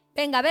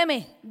 venga,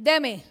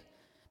 deme.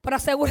 Pero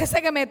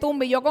asegúrese que me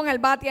tumbe, yo con el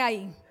bate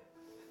ahí.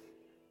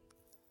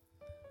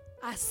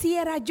 Así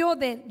era yo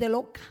de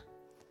loca.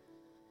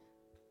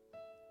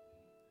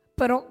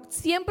 Pero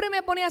siempre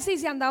me ponía así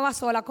si andaba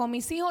sola. Con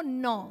mis hijos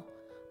no,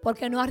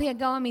 porque no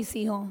arriesgaba a mis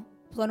hijos,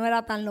 pues no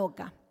era tan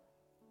loca.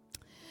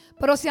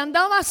 Pero si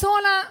andaba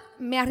sola,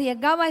 me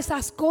arriesgaba a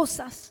esas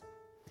cosas.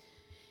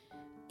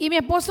 Y mi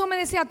esposo me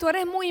decía, tú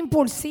eres muy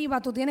impulsiva,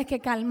 tú tienes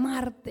que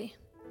calmarte.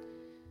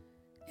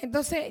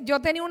 Entonces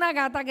yo tenía una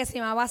gata que se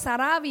llamaba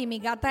Sarabi y mi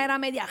gata era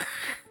media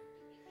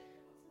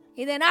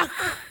y de nada.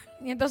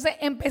 Y entonces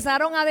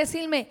empezaron a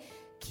decirme,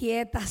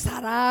 quieta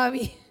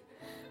Sarabi,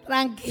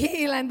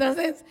 tranquila.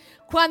 Entonces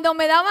cuando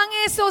me daban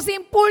esos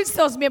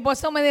impulsos, mi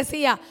esposo me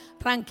decía,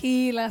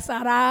 tranquila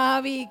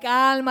Sarabi,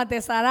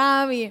 cálmate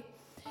Sarabi.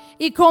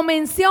 Y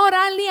comencé a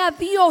orarle a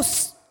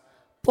Dios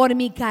por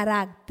mi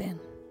carácter.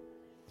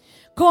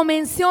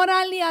 Comencé a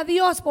orarle a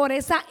Dios por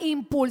esa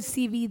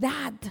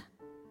impulsividad.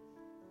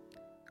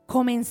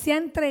 Comencé a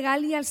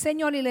entregarle al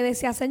Señor y le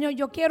decía, Señor,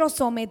 yo quiero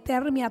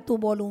someterme a tu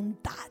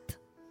voluntad.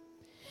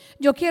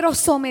 Yo quiero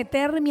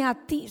someterme a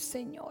ti,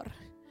 Señor.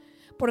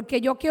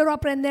 Porque yo quiero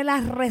aprender a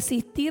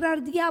resistir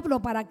al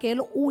diablo para que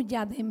él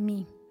huya de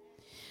mí.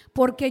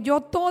 Porque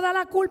yo toda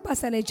la culpa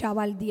se le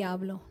echaba al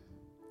diablo.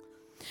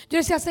 Yo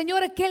decía,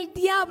 Señor, es que el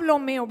diablo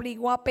me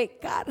obligó a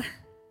pecar.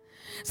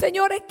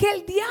 Señor, es que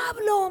el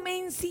diablo me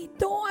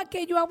incitó a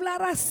que yo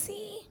hablara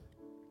así.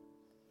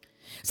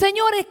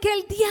 Señor, es que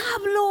el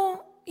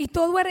diablo... Y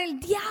todo era el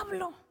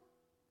diablo.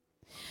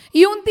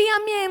 Y un día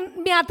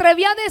me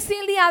atreví a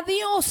decirle a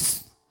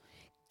Dios,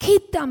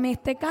 quítame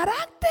este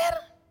carácter.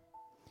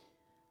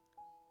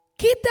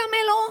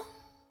 Quítamelo,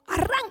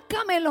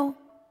 arráncamelo.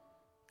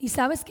 ¿Y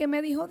sabes qué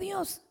me dijo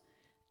Dios?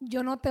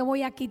 Yo no te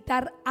voy a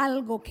quitar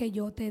algo que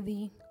yo te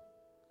di.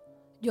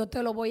 Yo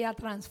te lo voy a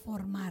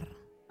transformar.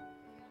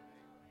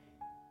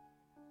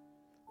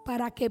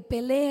 Para que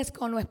pelees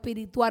con lo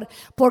espiritual.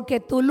 Porque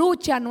tu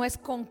lucha no es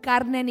con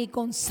carne ni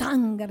con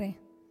sangre.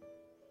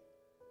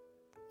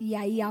 Y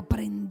ahí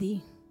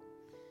aprendí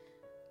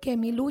que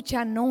mi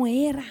lucha no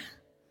era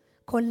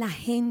con la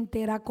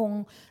gente, era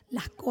con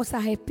las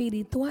cosas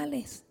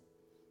espirituales.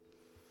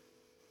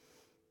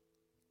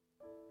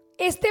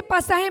 Este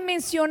pasaje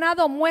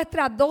mencionado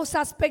muestra 2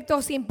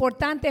 aspectos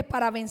importantes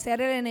para vencer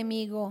el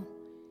enemigo.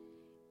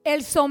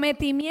 el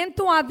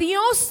sometimiento a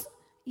Dios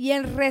y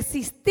el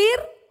resistir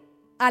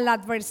al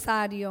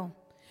adversario.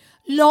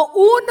 Lo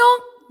uno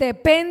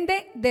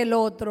depende del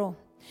otro.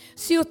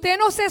 Si usted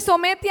no se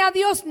somete a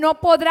Dios, no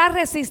podrá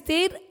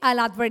resistir al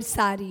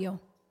adversario.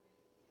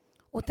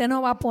 Usted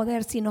no va a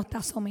poder si no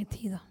está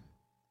sometido.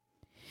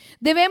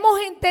 Debemos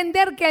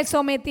entender que el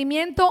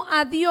sometimiento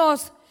a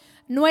Dios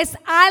no es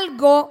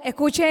algo,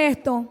 escuche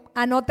esto,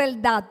 anote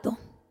el dato.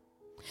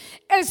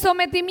 El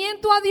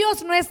sometimiento a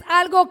Dios no es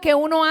algo que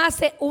uno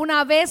hace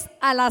una vez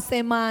a la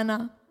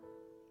semana.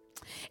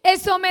 El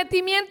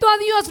sometimiento a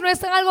Dios no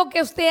es algo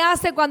que usted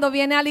hace cuando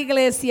viene a la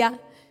iglesia.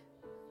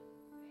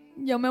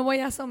 Yo me voy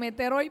a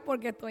someter hoy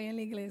porque estoy en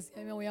la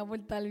iglesia y me voy a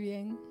portar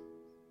bien.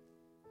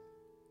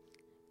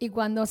 Y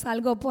cuando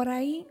salgo por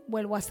ahí,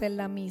 vuelvo a ser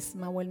la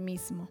misma o el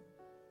mismo.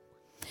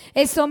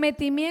 El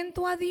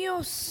sometimiento a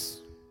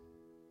Dios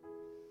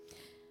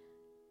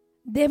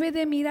debe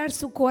de mirar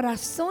su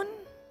corazón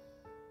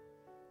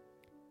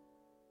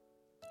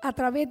a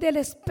través del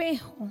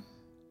espejo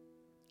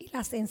y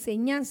las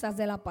enseñanzas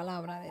de la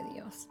palabra de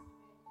Dios.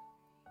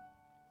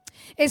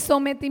 El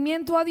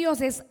sometimiento a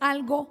Dios es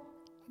algo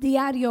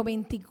diario,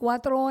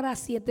 24 horas,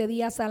 7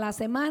 días a la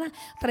semana,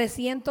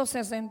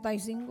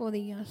 365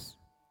 días.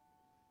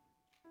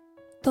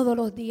 Todos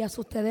los días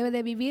usted debe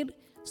de vivir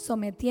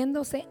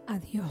sometiéndose a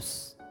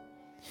Dios.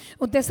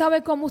 ¿Usted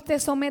sabe cómo usted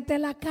somete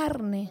la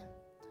carne?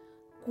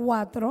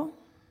 4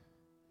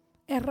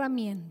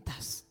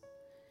 herramientas: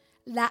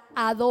 la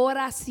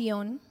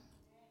adoración,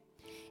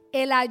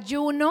 el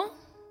ayuno,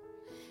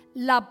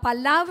 la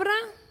palabra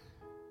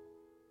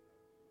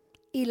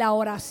y la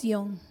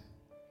oración.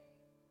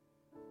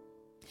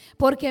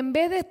 Porque en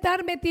vez de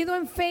estar metido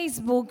en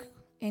Facebook,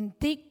 en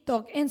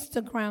TikTok,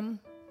 Instagram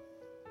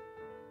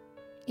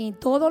y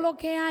todo lo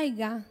que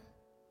haya,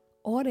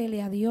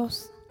 órele a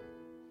Dios.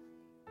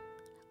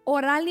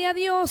 Orarle a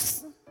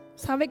Dios.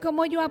 ¿Sabe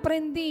cómo yo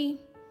aprendí?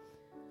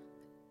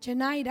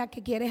 Chenaira,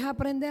 que quieres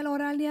aprender a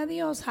orarle a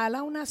Dios,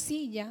 jala una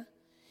silla.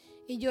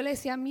 Y yo le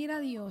decía, mira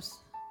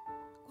Dios,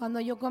 cuando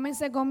yo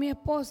comencé con mi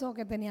esposo,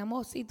 que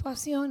teníamos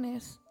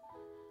situaciones,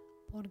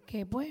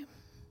 porque pues,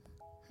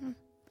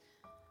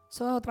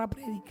 eso es otra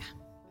prédica.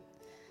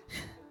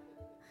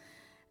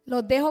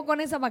 Los dejo con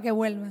esa para que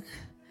vuelvan.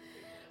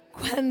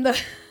 Cuando,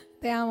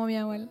 te amo mi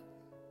abuela.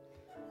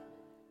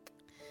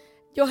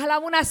 Yo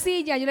jalaba una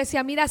silla, yo le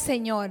decía, mira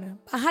Señor,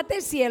 bájate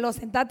del cielo,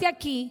 sentate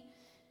aquí,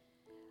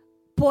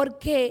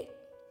 porque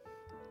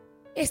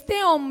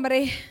este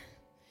hombre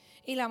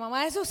y la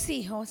mamá de sus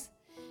hijos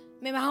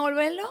me van a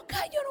volver loca.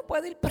 Yo no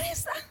puedo ir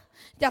presa,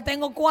 ya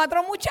tengo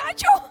 4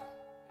 muchachos.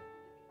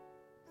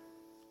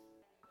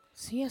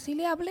 Sí, así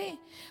le hablé,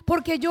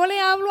 porque yo le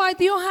hablo a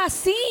Dios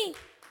así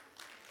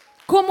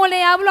como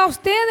le hablo a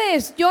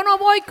ustedes. Yo no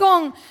voy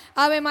con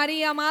Ave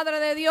María, Madre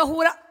de Dios,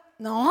 jura.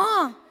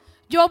 No,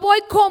 yo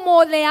voy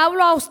como le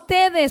hablo a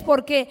ustedes,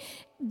 porque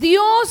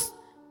Dios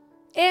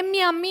es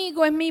mi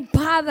amigo, es mi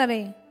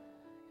padre.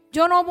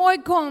 Yo no voy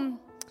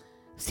con,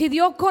 si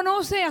Dios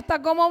conoce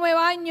hasta cómo me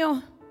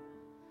baño.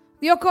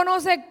 Dios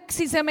conoce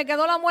si se me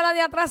quedó la muela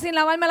de atrás sin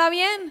lavármela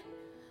bien.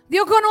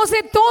 Dios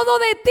conoce todo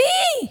de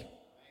ti.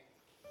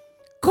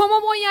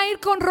 ¿Cómo voy a ir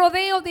con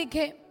rodeo de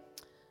que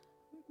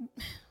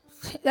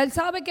Él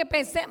sabe que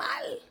pensé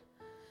mal?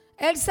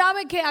 Él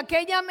sabe que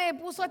aquella me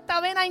puso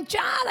esta vena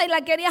hinchada y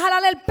la quería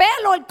jalar el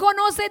pelo. Él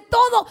conoce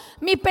todo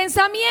mis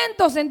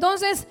pensamientos.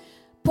 Entonces,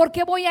 ¿por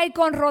qué voy a ir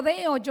con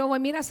rodeo? Yo voy,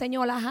 mira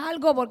Señor, haz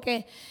algo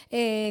porque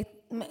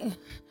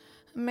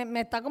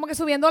me está como que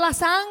subiendo la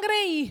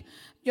sangre y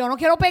yo no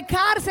quiero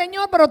pecar,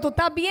 Señor, pero tú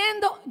estás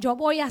viendo. Yo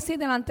voy así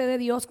delante de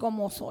Dios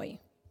como soy.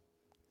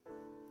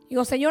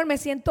 Digo, Señor, me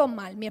siento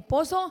mal. Mi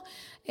esposo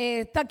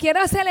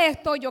quiere hacer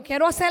esto, yo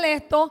quiero hacer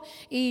esto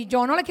y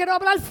yo no le quiero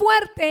hablar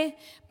fuerte,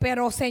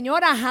 pero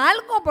Señor, haz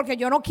algo porque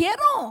yo no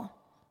quiero.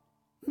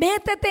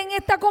 Métete en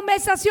esta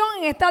conversación,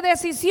 en esta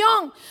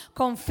decisión.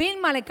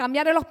 Confírmale,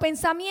 cambiarle los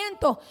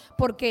pensamientos,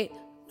 porque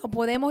no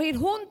podemos ir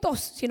juntos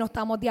si no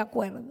estamos de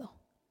acuerdo.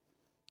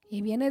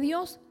 Y viene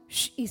Dios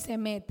y se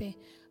mete.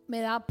 Me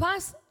da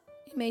paz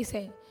y me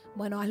dice,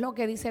 bueno, haz lo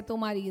que dice tu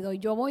marido. Y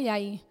yo voy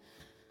ahí.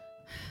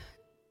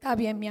 Está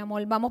bien, mi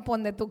amor, vamos por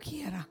donde tú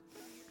quieras.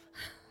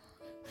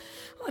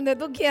 Donde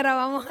tú quieras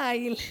vamos a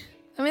ir.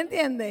 ¿Me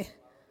entiendes?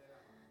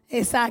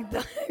 Exacto.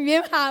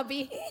 Bien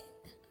happy.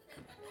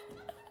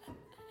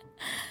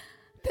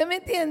 ¿Usted me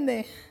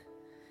entiende?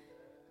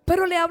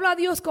 Pero le hablo a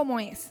Dios como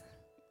es.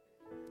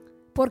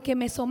 Porque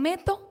me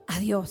someto a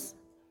Dios.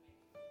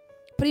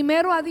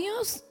 Primero a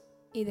Dios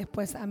y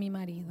después a mi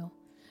marido.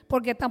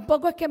 Porque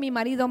tampoco es que mi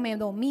marido me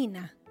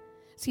domina,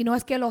 sino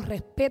es que lo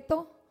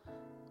respeto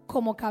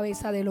como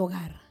cabeza del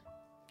hogar.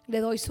 Le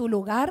doy su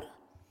lugar.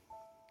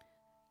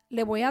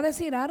 Le voy a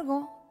decir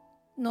algo.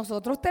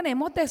 Nosotros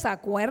tenemos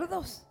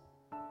desacuerdos.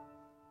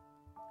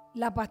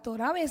 La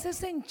pastora a veces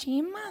se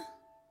enchisma.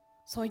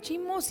 Soy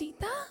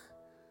chismosita.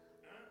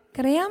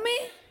 Créame.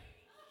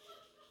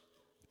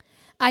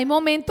 Hay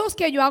momentos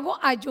que yo hago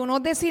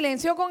ayunos de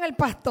silencio con el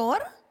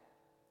pastor.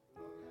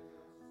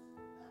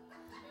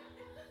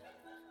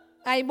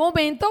 hay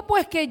momentos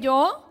pues que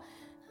yo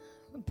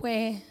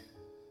pues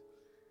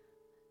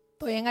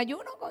estoy en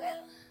ayuno con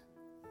él.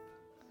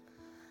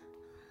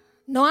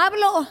 No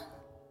hablo,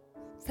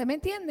 ¿se me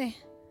entiende?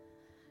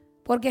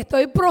 Porque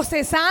estoy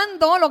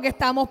procesando lo que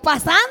estamos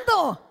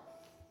pasando.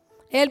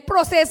 Él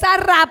procesa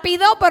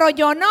rápido, pero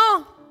yo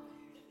no.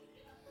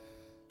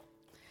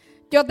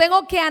 Yo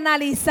tengo que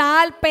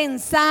analizar,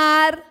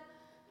 pensar.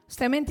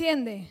 ¿Usted me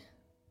entiende?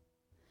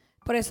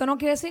 Por eso no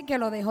quiere decir que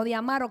lo dejo de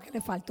amar o que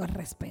le falto el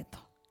respeto.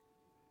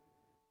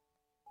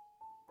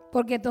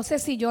 Porque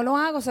entonces si yo lo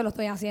hago, se lo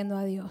estoy haciendo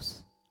a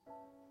Dios.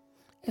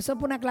 Eso es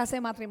por una clase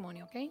de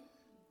matrimonio, ¿ok?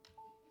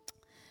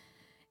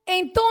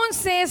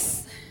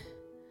 Entonces,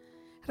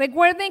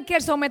 recuerden que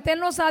el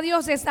someternos a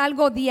Dios es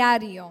algo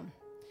diario.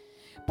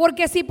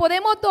 Porque si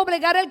podemos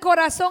doblegar el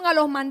corazón a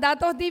los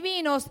mandatos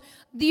divinos,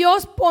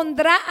 Dios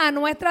pondrá a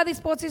nuestra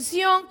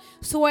disposición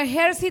su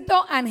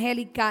ejército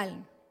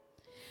angelical.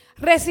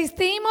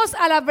 Resistimos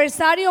al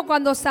adversario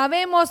cuando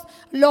sabemos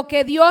lo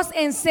que Dios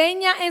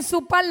enseña en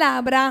su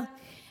palabra,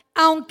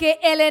 aunque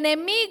el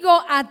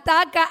enemigo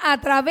ataca a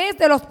través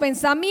de los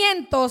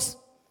pensamientos.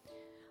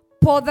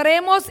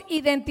 Podremos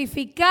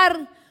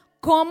identificar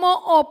cómo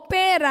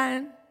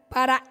operan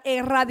para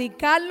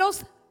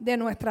erradicarlos de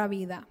nuestra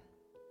vida.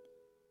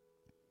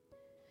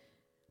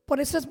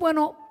 Por eso es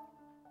bueno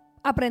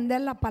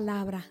aprender la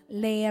palabra,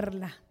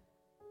 leerla.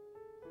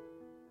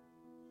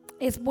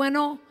 Es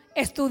bueno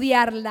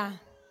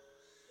estudiarla.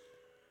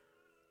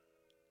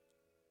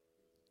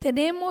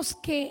 Tenemos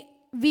que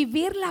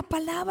vivir la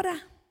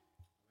palabra.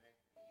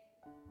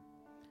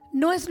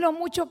 No es lo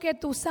mucho que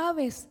tú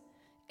sabes,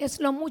 es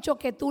lo mucho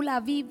que tú la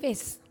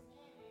vives.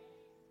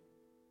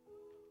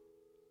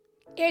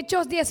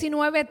 Hechos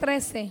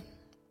 19:13.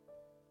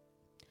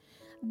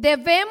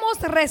 Debemos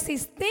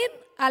resistir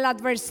al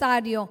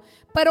adversario,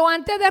 pero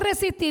antes de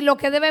resistir, lo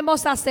que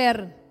debemos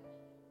hacer.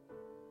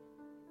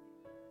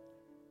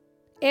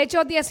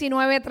 Hechos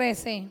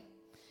 19:13.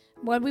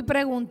 Vuelvo y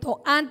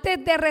pregunto,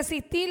 antes de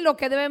resistir, lo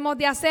que debemos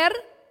de hacer.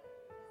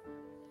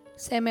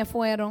 Se me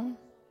fueron.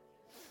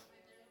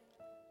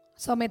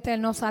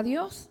 Someternos a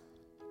Dios.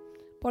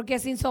 Porque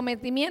sin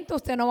sometimiento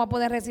usted no va a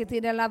poder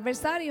resistir al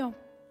adversario.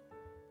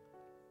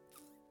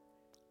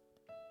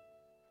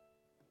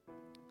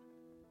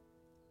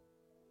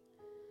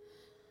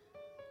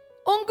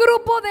 Un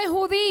grupo de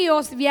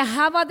judíos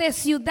viajaba de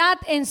ciudad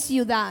en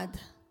ciudad,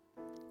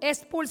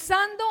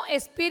 expulsando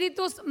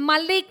espíritus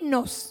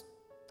malignos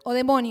o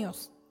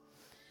demonios.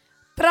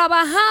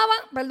 Trataban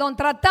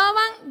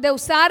de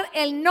usar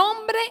el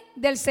nombre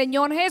del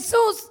Señor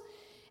Jesús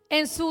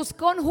en sus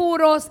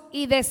conjuros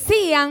y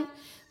decían: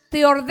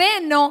 te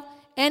ordeno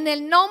en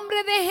el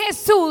nombre de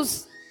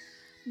Jesús,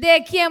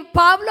 de quien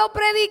Pablo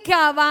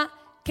predicaba,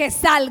 que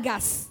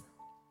salgas.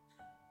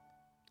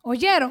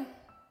 ¿Oyeron?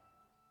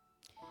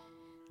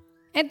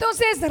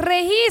 Entonces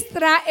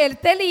registra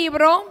este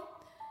libro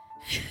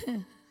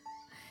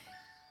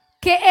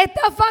que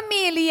esta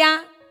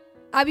familia,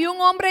 había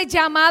un hombre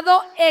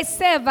llamado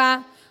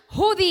Ezeba,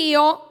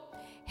 judío,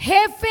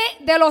 jefe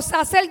de los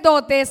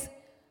sacerdotes,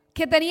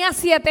 que tenía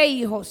 7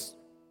 hijos.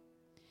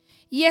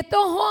 Y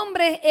estos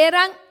hombres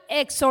eran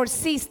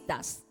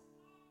exorcistas,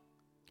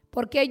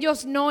 porque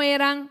ellos no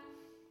eran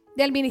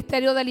del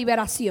ministerio de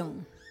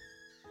liberación.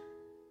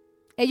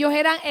 Ellos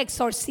eran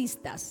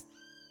exorcistas,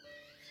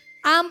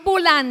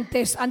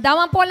 ambulantes,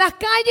 andaban por las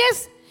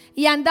calles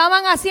y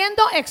andaban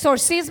haciendo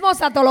exorcismos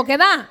a todo lo que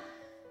da.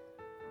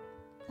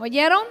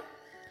 ¿Oyeron?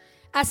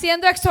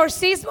 Haciendo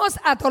exorcismos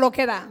a todo lo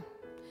que da,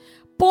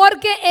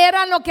 porque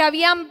eran lo que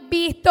habían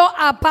visto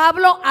a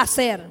Pablo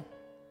hacer.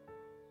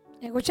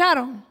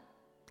 ¿Escucharon?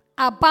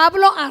 A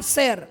Pablo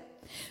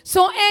hacer.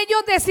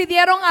 Ellos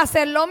decidieron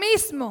hacer lo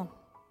mismo.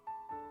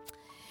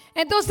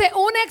 Entonces,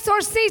 un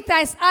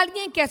exorcista es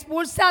alguien que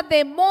expulsa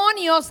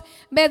demonios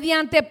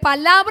mediante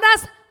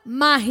palabras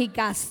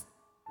mágicas.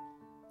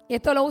 Y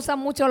esto lo usan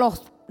mucho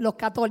los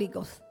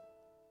católicos.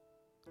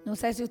 No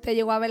sé si usted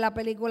llegó a ver la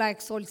película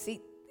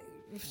Exorcista.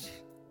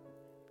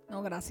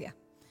 No, gracias.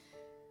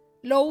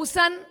 Lo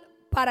usan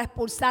para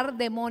expulsar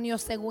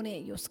demonios según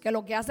ellos, que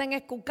lo que hacen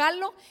es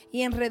cucarlo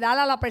y enredar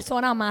a la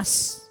persona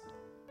más,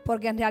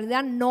 porque en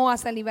realidad no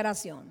hacen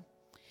liberación.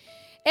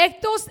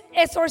 Estos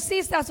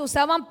exorcistas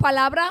usaban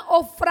palabras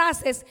o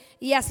frases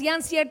y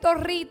hacían ciertos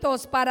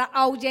ritos para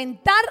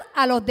ahuyentar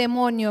a los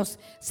demonios,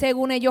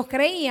 según ellos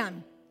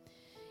creían.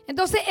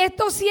 Entonces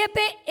estos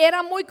 7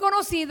 eran muy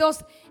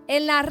conocidos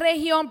en la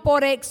región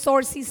por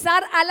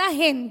exorcizar a la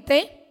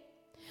gente.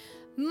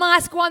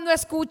 Mas cuando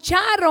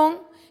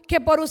escucharon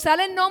que por usar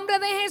el nombre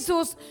de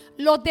Jesús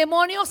los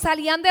demonios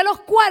salían de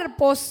los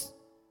cuerpos,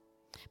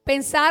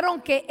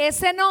 pensaron que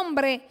ese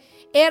nombre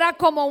era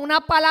como una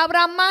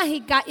palabra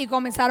mágica y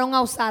comenzaron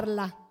a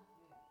usarla.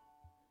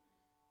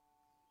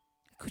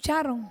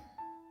 ¿Escucharon?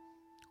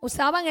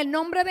 Usaban el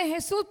nombre de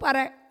Jesús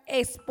para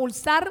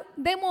expulsar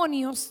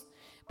demonios,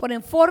 pero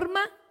en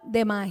forma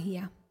de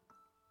magia.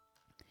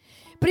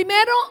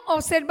 Primero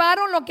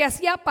observaron lo que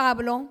hacía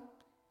Pablo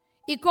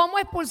y cómo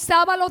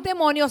expulsaba a los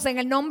demonios en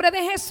el nombre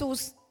de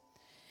Jesús.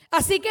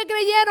 Así que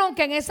creyeron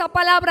que en esa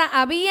palabra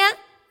había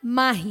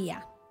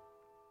magia.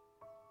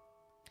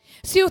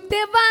 Si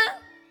usted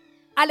va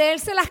a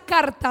leerse las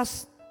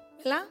cartas,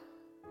 ¿verdad?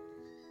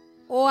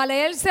 O a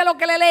leerse lo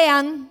que le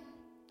lean,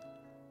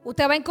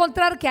 usted va a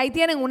encontrar que ahí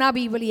tienen una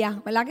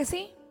Biblia, ¿verdad que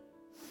sí?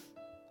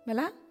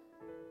 ¿Verdad?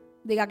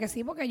 Diga que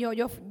sí, porque yo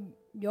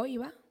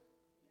iba.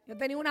 Yo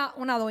tenía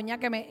una doña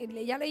que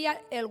ella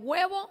leía el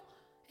huevo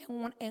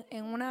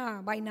en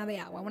una vaina de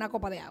agua, una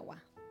copa de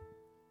agua.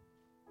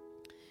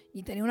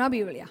 Y tenía una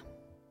Biblia.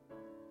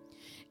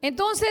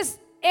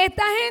 Entonces,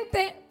 esta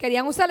gente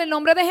querían usar el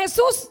nombre de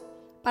Jesús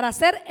para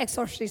hacer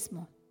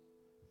exorcismo.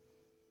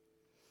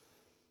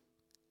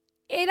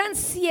 Eran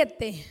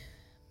 7.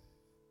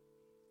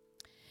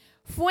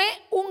 Fue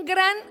un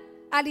gran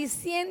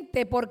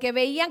aliciente porque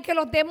veían que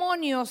los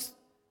demonios,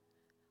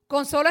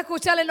 con solo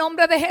escuchar el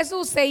nombre de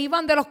Jesús, se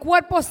iban de los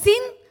cuerpos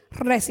sin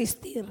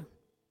resistir.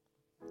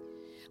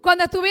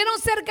 Cuando estuvieron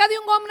cerca de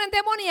un hombre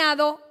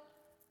endemoniado,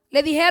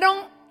 le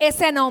dijeron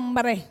ese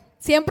nombre.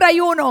 Siempre hay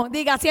uno,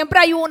 diga, siempre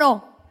hay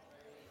uno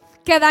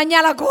que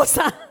daña la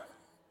cosa.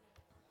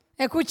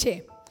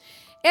 Escuche,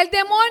 el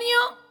demonio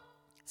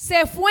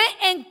se fue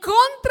en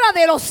contra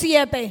de los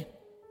 7.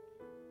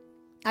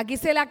 Aquí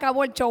se le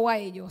acabó el show a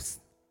ellos.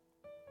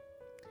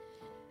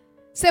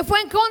 Se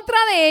fue en contra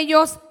de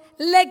ellos,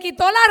 le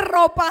quitó la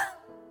ropa,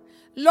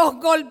 los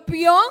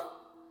golpeó,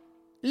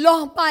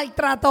 los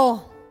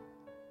maltrató.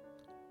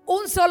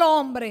 Un solo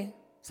hombre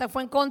se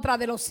fue en contra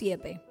de los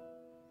 7.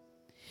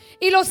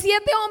 Y los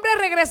 7 hombres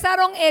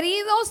regresaron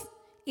heridos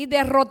y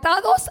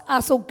derrotados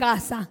a su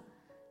casa.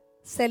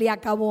 Se le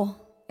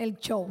acabó el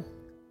show.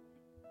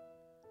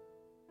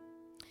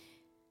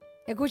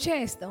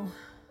 Escuche esto.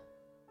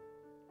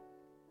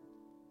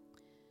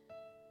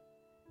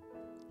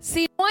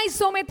 Si no hay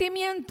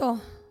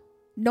sometimiento,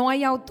 no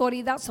hay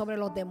autoridad sobre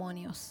los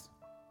demonios.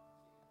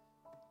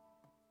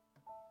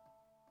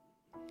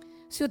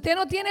 Si usted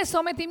no tiene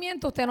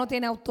sometimiento, usted no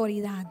tiene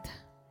autoridad.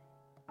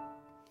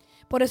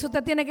 Por eso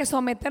usted tiene que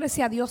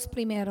someterse a Dios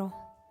primero.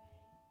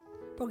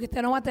 Porque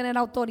usted no va a tener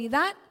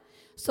autoridad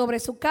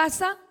sobre su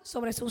casa,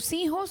 sobre sus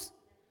hijos,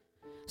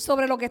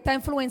 sobre lo que está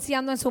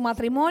influenciando en su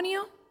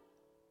matrimonio.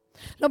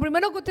 Lo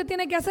primero que usted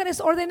tiene que hacer es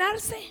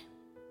ordenarse.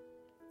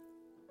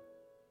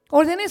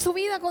 Ordene su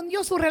vida con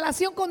Dios, su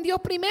relación con Dios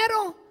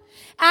primero.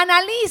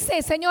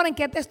 Analice, Señor, en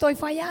qué te estoy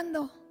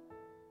fallando,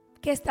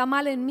 qué está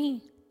mal en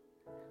mí.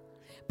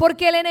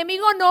 Porque el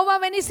enemigo no va a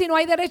venir si no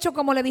hay derecho,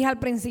 como le dije al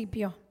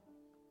principio.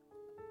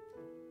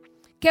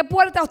 ¿Qué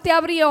puerta usted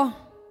abrió?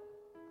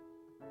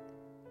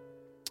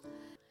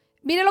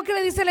 Mire lo que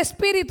le dice el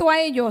espíritu a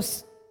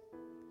ellos.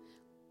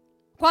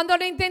 Cuando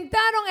lo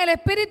intentaron, el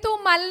espíritu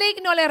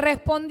maligno le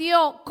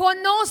respondió: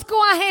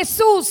 conozco a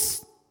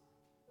Jesús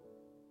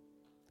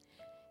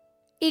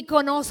y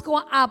conozco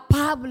a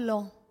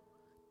Pablo,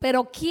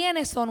 pero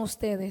 ¿quiénes son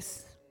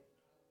ustedes?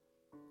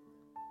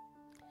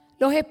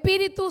 Los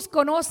espíritus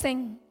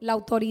conocen la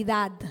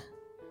autoridad.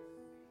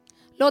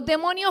 Los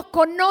demonios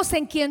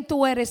conocen quién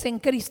tú eres en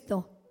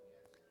Cristo.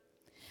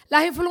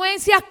 Las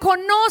influencias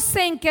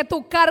conocen que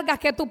tú cargas,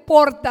 que tú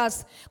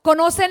portas.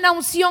 Conocen la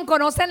unción,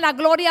 conocen la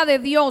gloria de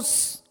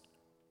Dios.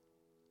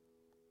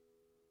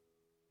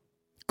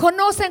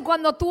 Conocen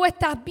cuando tú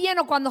estás bien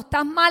o cuando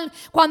estás mal,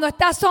 cuando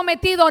estás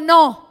sometido o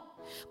no.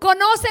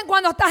 Conocen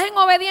cuando estás en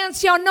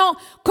obediencia o no.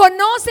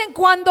 Conocen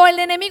cuando el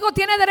enemigo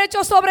tiene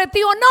derecho sobre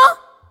ti o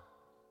no.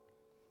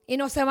 Y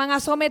no se van a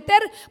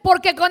someter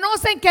porque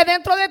conocen que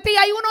dentro de ti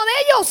hay uno de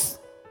ellos.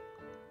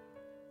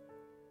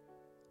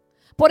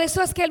 Por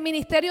eso es que el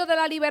ministerio de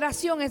la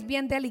liberación es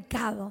bien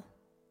delicado.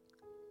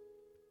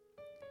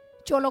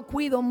 Yo lo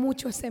cuido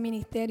mucho ese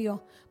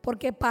ministerio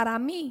porque para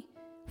mí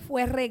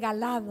fue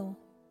regalado.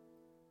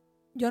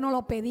 Yo no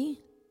lo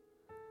pedí.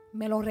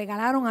 Me lo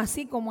regalaron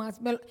así como...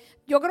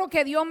 Yo creo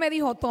que Dios me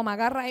dijo: toma,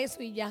 agarra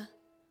eso y ya.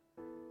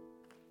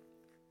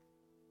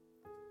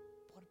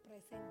 Por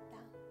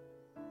presentar.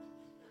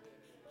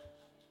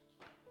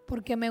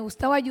 Porque me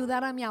gustaba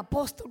ayudar a mi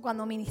apóstol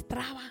cuando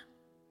ministraba.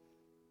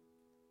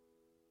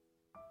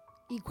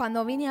 Y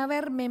cuando vine a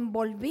ver, me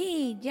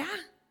envolví ya.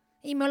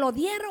 Y me lo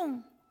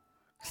dieron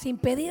sin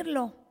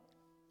pedirlo.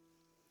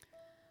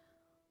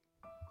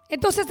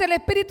 Entonces el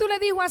Espíritu le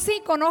dijo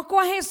así: conozco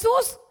a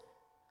Jesús,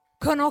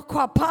 conozco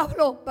a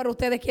Pablo, pero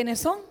 ¿ustedes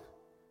quiénes son?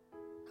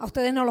 A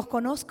ustedes no los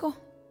conozco.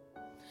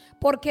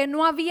 Porque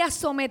no había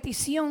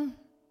sometición,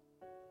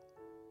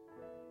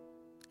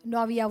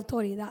 no había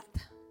autoridad.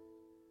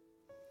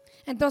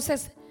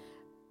 Entonces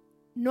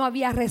no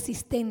había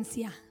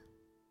resistencia.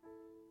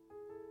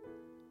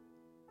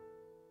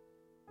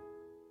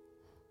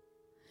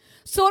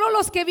 Solo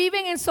los que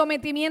viven en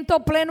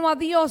sometimiento pleno a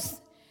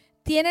Dios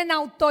tienen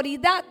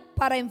autoridad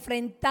para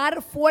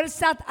enfrentar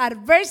fuerzas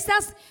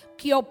adversas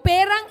que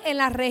operan en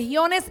las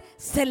regiones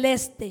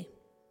celestes.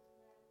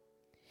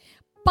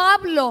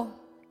 Pablo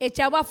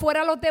echaba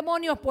fuera a los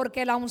demonios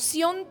porque la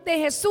unción de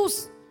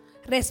Jesús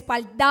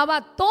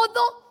respaldaba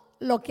todo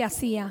lo que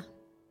hacía.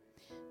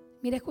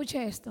 Mire,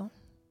 escuche esto.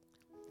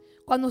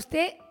 Cuando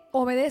usted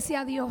obedece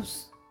a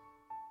Dios,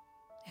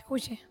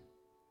 escuche,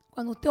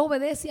 Cuando usted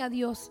obedece a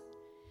Dios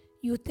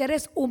y usted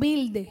es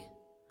humilde,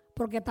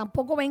 porque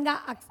tampoco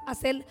venga a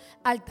ser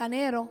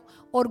altanero,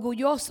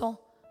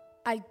 orgulloso,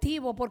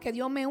 altivo, porque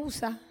Dios me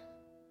usa,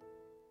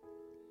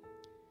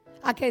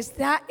 a que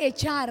está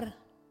echar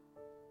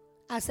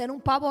a hacer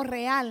un pavo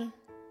real.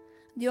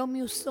 Dios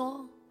me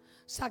usó,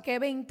 saqué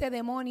 20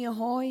 demonios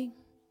hoy,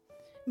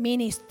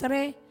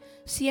 ministré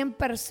 100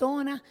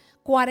 personas,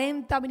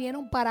 40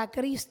 vinieron para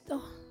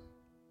Cristo.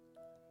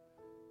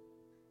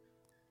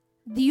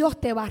 Dios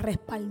te va a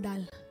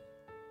respaldar.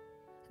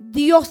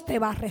 Dios te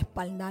va a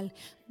respaldar.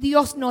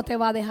 Dios no te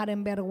va a dejar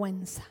en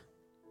vergüenza.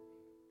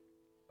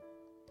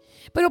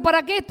 Pero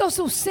para que esto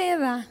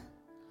suceda,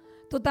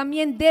 tú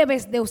también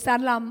debes de usar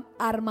la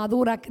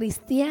armadura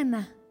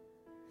cristiana.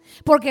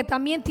 Porque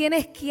también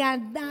tienes que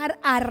andar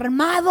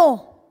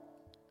armado.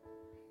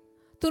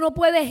 Tú no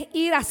puedes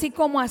ir así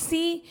como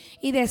así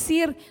y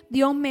decir,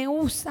 Dios me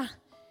usa.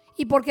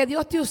 Y porque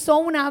Dios te usó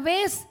una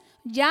vez,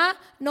 ya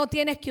no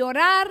tienes que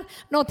orar,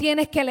 no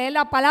tienes que leer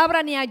la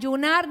palabra, ni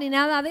ayunar, ni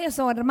nada de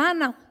eso,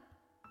 hermana.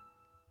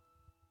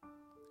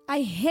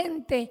 Hay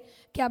gente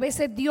que a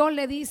veces Dios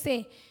le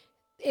dice,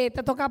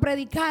 te toca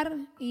predicar,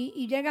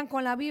 y llegan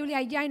con la Biblia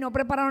allá y no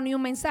prepararon ni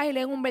un mensaje,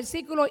 leen un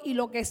versículo y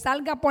lo que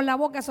salga por la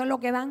boca eso es lo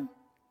que dan.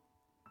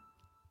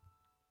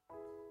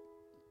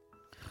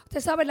 Usted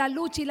sabe la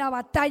lucha y la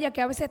batalla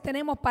que a veces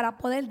tenemos para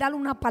poder dar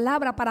una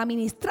palabra, para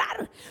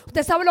ministrar.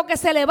 Usted sabe lo que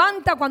se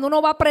levanta cuando uno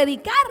va a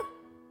predicar.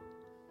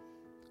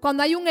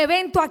 Cuando hay un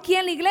evento aquí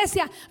en la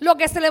iglesia, lo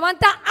que se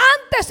levanta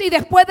antes y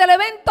después del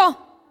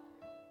evento.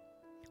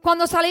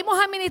 Cuando salimos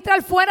a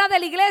ministrar fuera de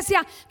la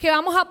iglesia, que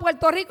vamos a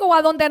Puerto Rico o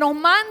a donde nos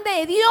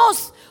mande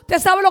Dios, usted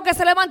sabe lo que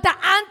se levanta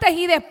antes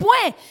y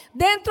después,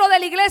 dentro de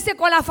la iglesia,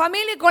 con la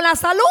familia y con la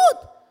salud.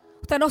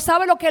 Usted no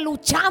sabe lo que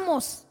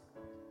luchamos.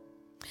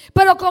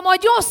 Pero como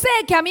yo sé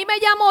que a mí me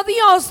llamó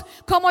Dios,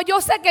 como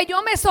yo sé que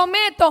yo me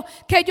someto,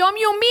 que yo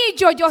me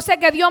humillo, yo sé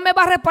que Dios me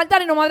va a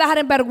respaldar y no me va a dejar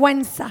en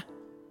vergüenza.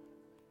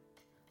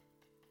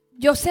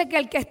 Yo sé que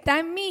el que está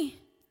en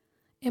mí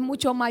es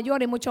mucho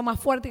mayor y mucho más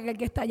fuerte que el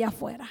que está allá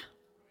afuera.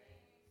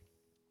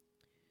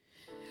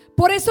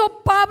 Por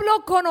eso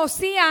Pablo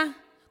conocía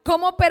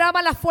cómo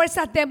operaban las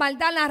fuerzas de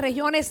maldad en las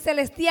regiones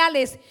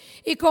celestiales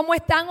y cómo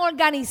están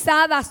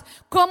organizadas,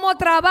 cómo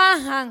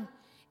trabajan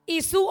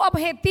y su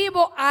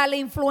objetivo al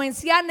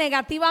influenciar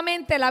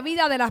negativamente la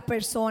vida de las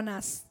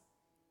personas.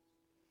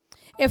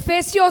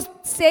 Efesios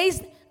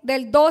 6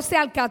 del 12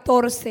 al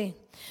 14.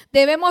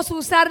 Debemos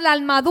usar la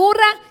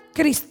armadura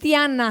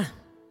cristiana,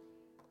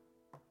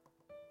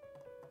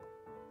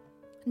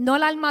 no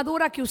la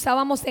armadura que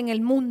usábamos en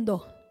el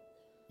mundo.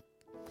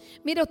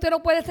 Mire, usted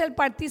no puede ser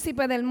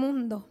partícipe del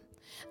mundo.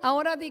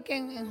 Ahora di que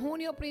en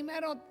junio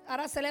primero,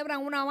 ahora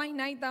celebran una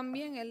vaina ahí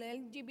también, el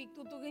LGBT.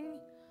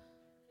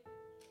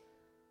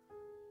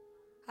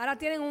 Ahora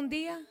tienen un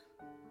día.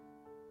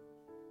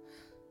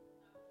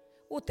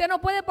 Usted no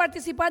puede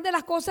participar de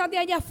las cosas de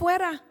allá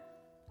afuera.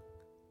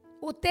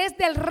 Usted es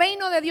del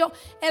reino de Dios.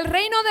 El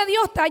reino de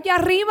Dios está allá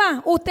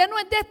arriba. Usted no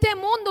es de este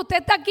mundo. Usted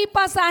está aquí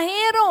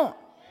pasajero.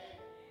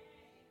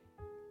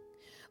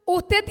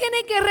 Usted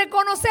tiene que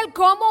reconocer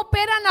cómo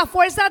operan las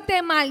fuerzas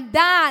de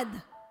maldad.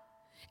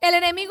 El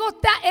enemigo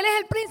él es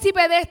el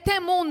príncipe de este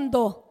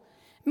mundo.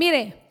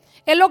 Mire,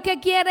 él lo que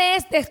quiere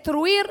es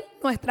destruir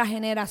nuestra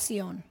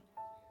generación.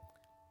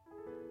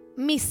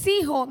 Mis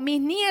hijos,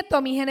 mis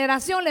nietos, mi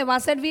generación le va a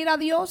servir a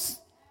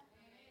Dios.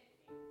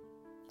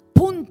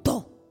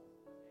 Punto.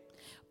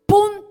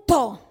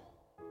 Punto.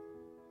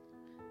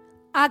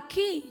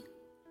 Aquí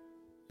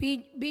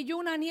vi yo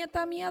una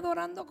nieta mía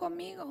adorando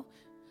conmigo.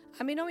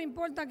 A mí no me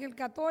importa que el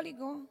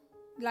católico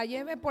la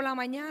lleve por la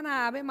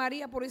mañana a Ave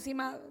María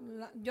Purísima.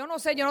 Yo no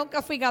sé, yo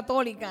nunca fui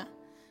católica.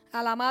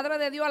 A la Madre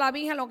de Dios, a la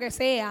Virgen, lo que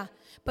sea.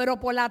 Pero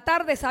por la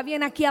tarde esa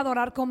viene aquí a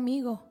adorar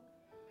conmigo.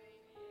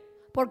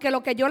 Porque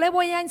lo que yo le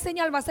voy a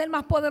enseñar va a ser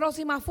más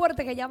poderoso y más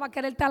fuerte, que ella va a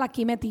querer estar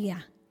aquí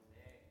metida.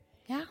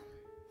 ¿Ya?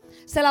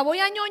 Se la voy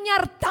a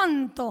ñoñar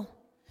tanto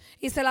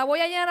y se la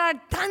voy a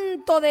llenar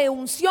tanto de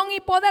unción y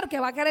poder que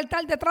va a querer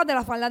estar detrás de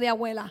la falda de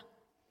abuela.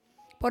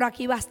 Por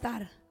aquí va a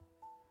estar.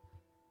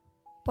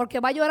 Porque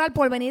va a llorar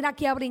por venir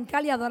aquí a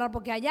brincar y a adorar,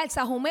 porque allá el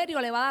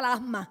sajumerio le va a dar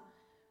asma.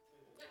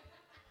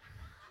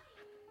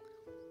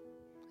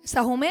 ¿El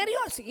sajumerio?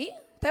 Sí,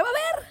 usted va a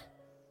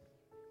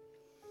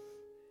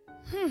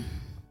ver.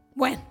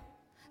 Bueno,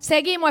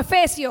 seguimos.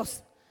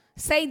 Efesios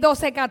 6,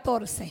 12,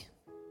 14.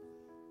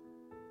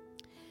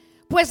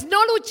 Pues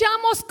no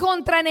luchamos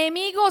contra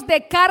enemigos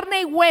de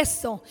carne y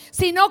hueso,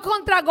 sino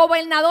contra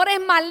gobernadores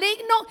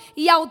malignos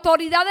y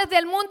autoridades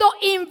del mundo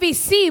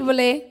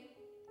invisible,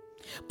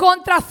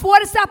 contra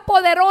fuerzas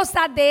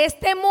poderosas de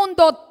este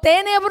mundo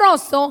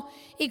tenebroso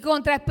y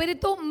contra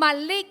espíritus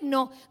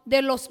malignos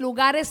de los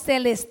lugares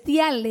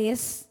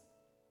celestiales.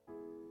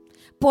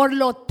 Por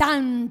lo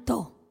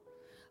tanto,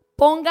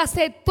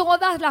 póngase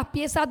todas las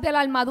piezas de la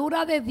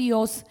armadura de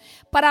Dios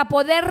para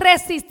poder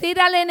resistir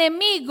al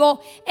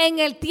enemigo en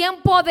el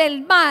tiempo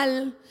del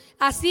mal.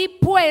 Así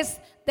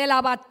pues, de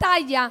la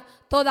batalla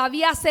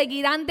todavía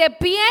seguirán de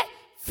pie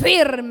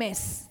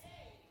firmes.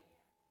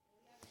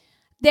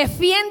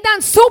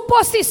 defiendan su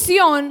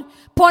posición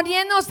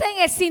poniéndose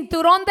en el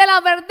cinturón de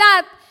la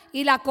verdad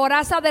y la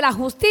coraza de la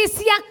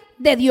justicia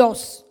de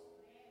Dios.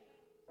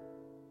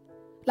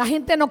 La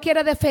gente no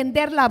quiere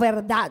defender la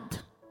verdad.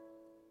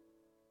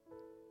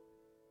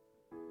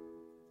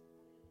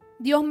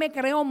 Dios me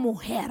creó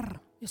mujer.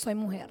 Yo soy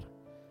mujer.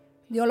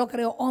 Dios lo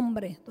creó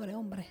hombre. Tú eres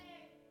hombre.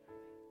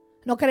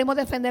 No queremos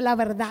defender la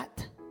verdad.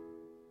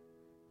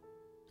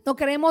 No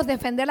queremos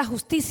defender la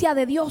justicia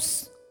de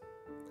Dios.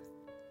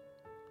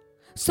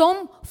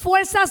 Son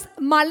fuerzas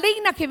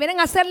malignas que vienen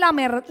a hacer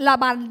la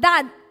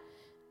maldad.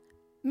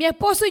 Mi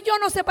esposo y yo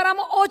nos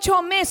separamos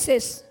 8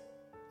 meses.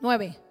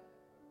 9.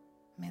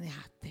 Me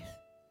dejaste.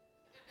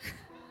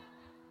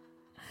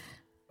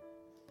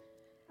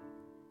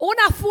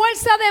 Una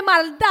fuerza de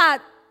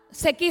maldad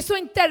se quiso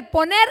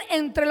interponer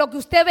entre lo que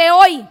usted ve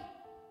hoy.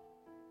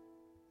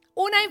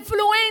 Una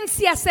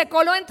influencia se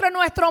coló entre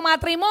nuestro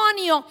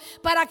matrimonio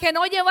para que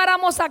no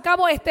lleváramos a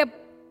cabo este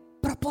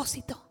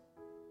propósito.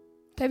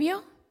 ¿Te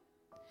vio?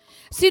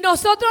 Si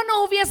nosotros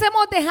nos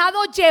hubiésemos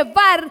dejado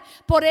llevar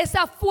por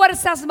esas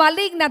fuerzas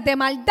malignas de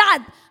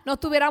maldad, no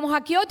estuviéramos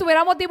aquí hoy,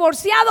 estuviéramos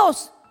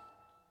divorciados.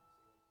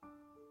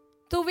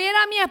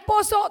 Tuviera a mi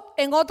esposo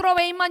en otro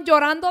Bayman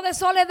llorando de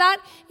soledad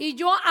y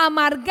yo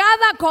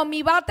amargada con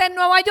mi bata en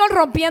Nueva York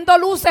rompiendo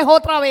luces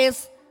otra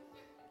vez.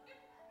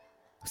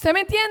 ¿Usted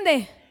me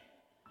entiende?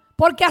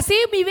 Porque así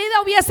mi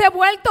vida hubiese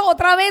vuelto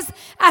otra vez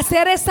a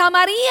ser esa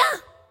María,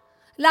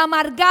 la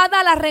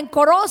amargada, la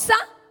rencorosa.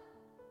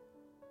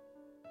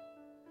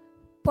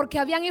 Porque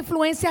habían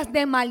influencias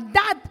de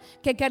maldad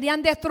que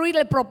querían destruir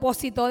el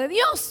propósito de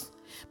Dios.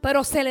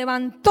 Pero se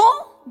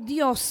levantó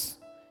Dios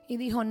y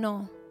dijo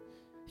no.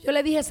 Yo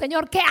le dije,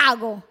 Señor, ¿qué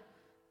hago?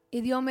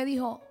 Y Dios me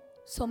dijo,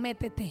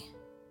 sométete.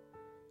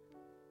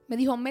 Me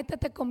dijo,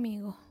 métete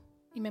conmigo.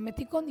 Y me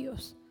metí con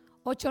Dios.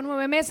 8 o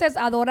 9 meses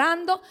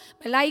adorando,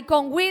 ¿verdad? Y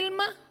con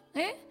Wilma,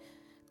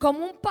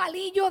 como un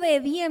palillo de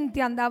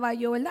diente andaba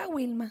yo, ¿verdad,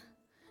 Wilma?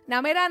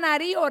 Nada más era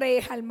nariz y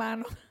oreja,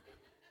 hermano.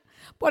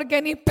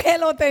 Porque ni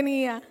pelo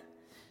tenía.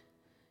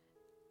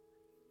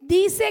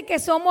 Dice que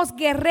somos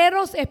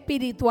guerreros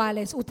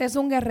espirituales. Usted es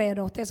un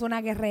guerrero, usted es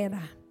una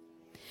guerrera.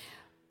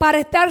 Para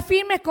estar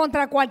firmes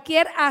contra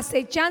cualquier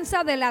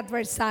acechanza del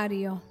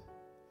adversario,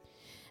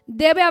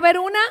 debe haber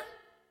una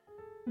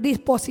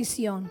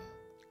disposición.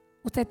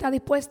 ¿Usted está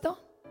dispuesto?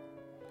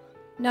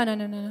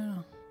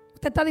 No.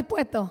 ¿Usted está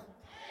dispuesto?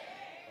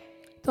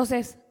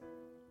 Entonces,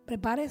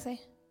 prepárese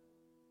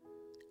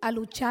a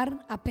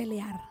luchar, a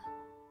pelear.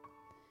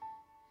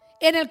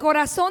 En el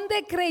corazón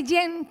de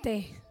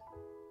creyente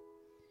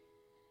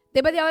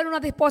debe de haber una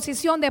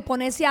disposición de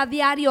ponerse a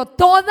diario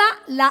toda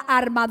la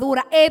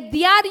armadura. Es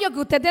diario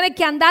que usted tiene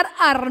que andar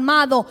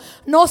armado,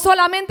 no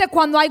solamente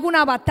cuando hay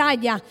una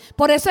batalla.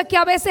 Por eso es que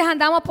a veces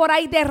andamos por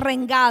ahí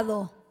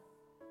derrengado.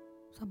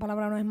 Esa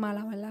palabra no es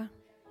mala, ¿verdad?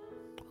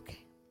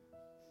 Okay.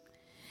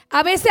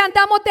 A veces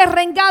andamos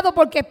derrengados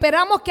porque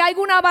esperamos que haya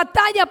una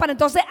batalla para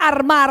entonces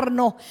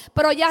armarnos.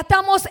 Pero ya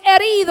estamos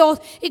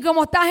heridos y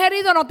como estás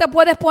herido no te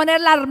puedes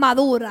poner la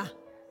armadura.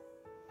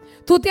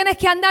 Tú tienes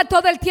que andar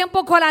todo el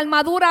tiempo con la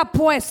armadura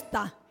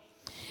puesta.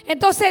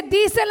 Entonces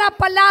dice la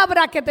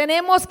palabra que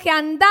tenemos que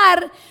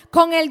andar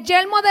con el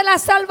yelmo de la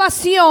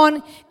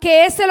salvación,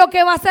 que ese lo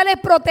que va a hacer es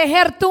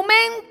proteger tu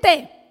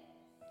mente.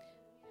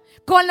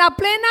 Con la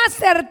plena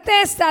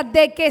certeza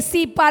de que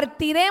si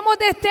partiremos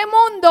de este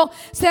mundo,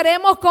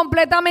 seremos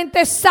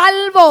completamente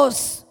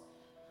salvos.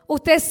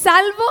 ¿Usted es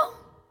salvo?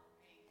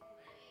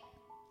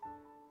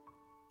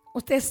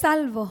 ¿Usted es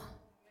salvo?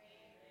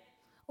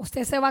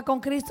 ¿Usted se va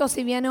con Cristo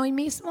si viene hoy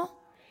mismo?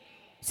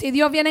 Si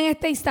Dios viene en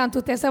este instante,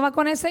 ¿usted se va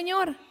con el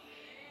Señor?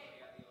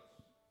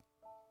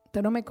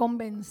 Usted no me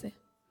convence.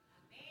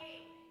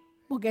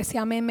 Porque ese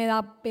amén me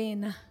da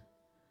pena.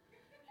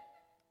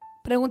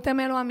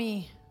 Pregúntemelo a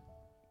mí.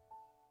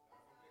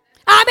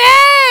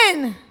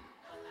 ¡Amén!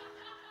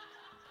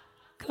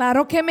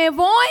 Claro que me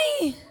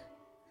voy.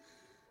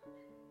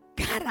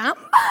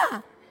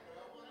 ¡Caramba!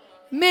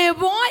 Me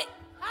voy.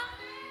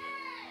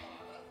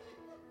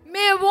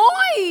 Me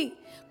voy.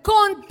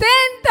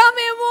 Contenta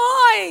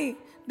me voy.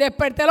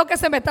 Desperté los que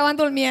se me estaban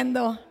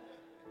durmiendo.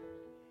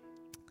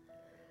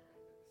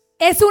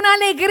 Es una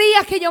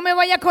alegría que yo me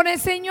vaya con el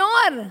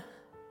Señor.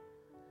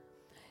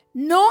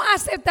 No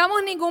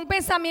aceptamos ningún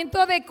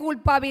pensamiento de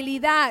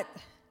culpabilidad.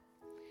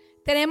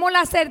 Tenemos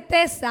la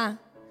certeza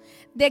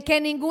de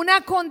que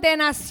ninguna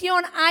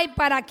condenación hay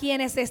para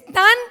quienes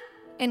están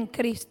en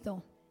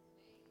Cristo.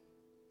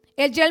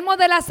 El yelmo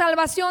de la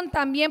salvación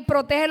también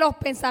protege los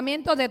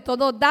pensamientos de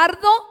todo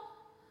dardo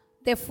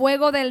de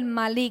fuego del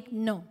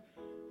maligno.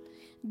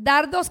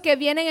 Dardos que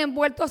vienen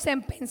envueltos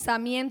en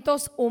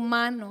pensamientos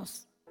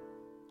humanos.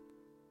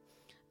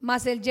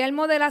 Mas el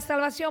yelmo de la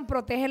salvación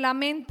protege la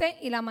mente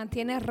y la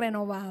mantiene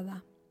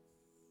renovada.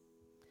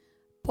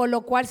 Por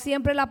lo cual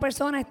siempre la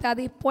persona está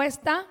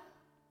dispuesta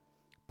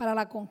para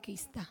la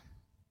conquista.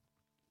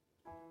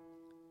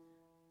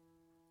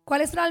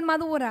 ¿Cuál es la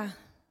armadura?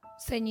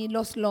 Ceñir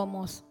los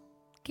lomos.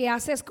 ¿Qué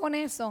haces con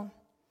eso?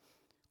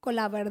 Con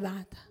la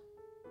verdad.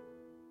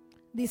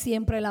 Di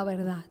siempre la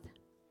verdad.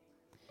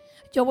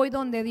 Yo voy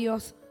donde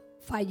Dios,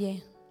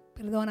 fallé.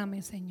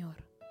 Perdóname, Señor.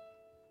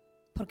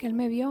 Porque Él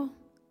me vio.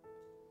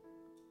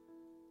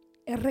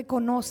 Él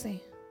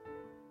reconoce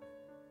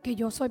que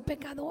yo soy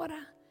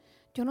pecadora.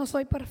 Yo no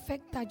soy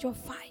perfecta, yo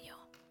fallo.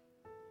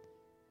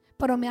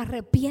 Pero me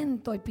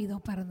arrepiento y pido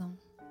perdón.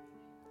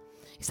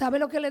 ¿Y sabe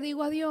lo que le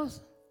digo a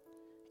Dios?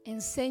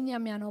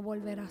 Enséñame a no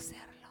volver a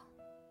hacerlo.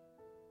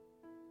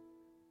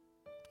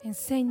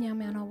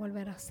 Enséñame a no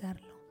volver a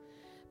hacerlo.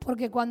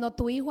 Porque cuando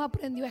tu hijo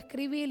aprendió a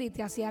escribir y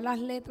te hacía las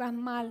letras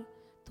mal,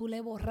 tú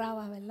le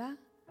borrabas, ¿verdad?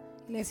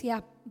 Y le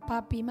decías,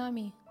 papi,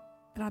 mami,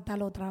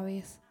 trátalo otra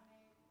vez.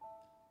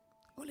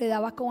 O le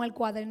dabas con el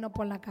cuaderno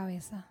por la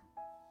cabeza.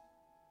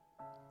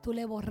 Tú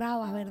le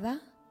borrabas,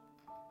 ¿verdad?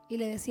 Y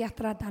le decías,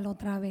 trátalo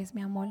otra vez,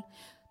 mi amor.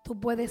 Tú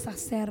puedes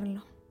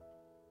hacerlo.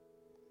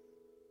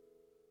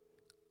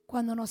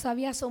 Cuando no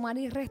sabías sumar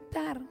y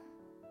restar,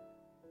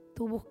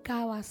 tú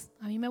buscabas,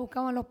 a mí me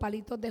buscaban los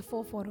palitos de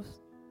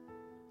fósforos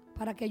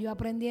para que yo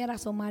aprendiera a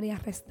sumar y a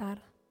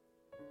restar.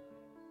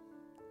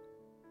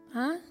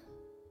 ¿Ah?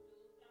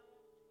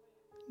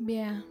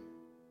 Bien.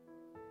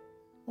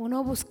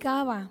 Uno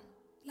buscaba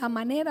la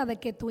manera de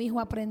que tu hijo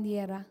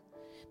aprendiera.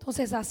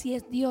 Entonces así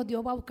es Dios.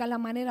 Dios va a buscar la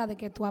manera de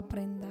que tú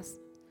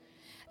aprendas.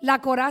 La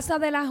coraza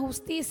de la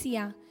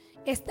justicia,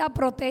 esta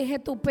protege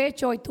tu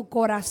pecho y tu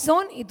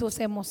corazón y tus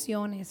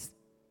emociones.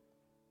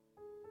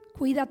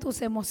 Cuida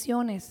tus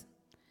emociones.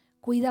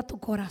 Cuida tu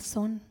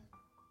corazón.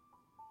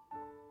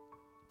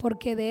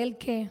 Porque de él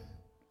que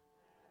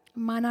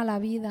emana la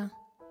vida.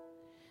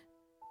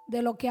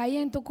 De lo que hay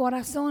en tu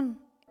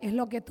corazón es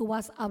lo que tú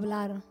vas a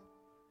hablar.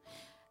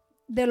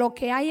 De lo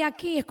que hay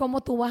aquí es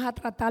como tú vas a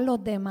tratar a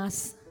los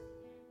demás.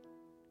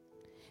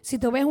 Si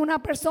tú ves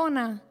una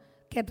persona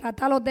que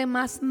trata a los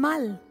demás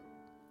mal,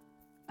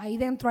 ahí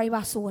dentro hay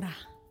basura.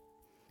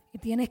 Y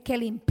tienes que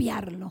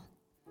limpiarlo.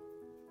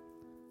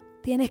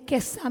 Tienes que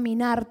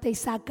examinarte y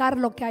sacar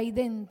lo que hay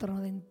dentro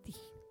de ti.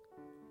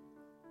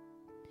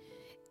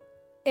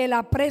 El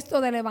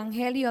apresto del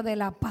evangelio de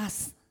la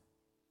paz.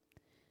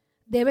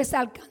 Debes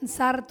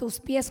alcanzar tus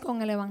pies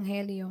con el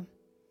evangelio.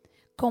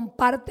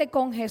 Comparte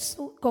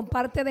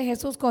de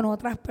Jesús con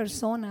otras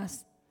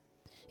personas.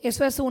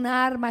 Eso es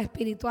una arma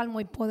espiritual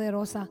muy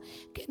poderosa.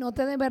 Que no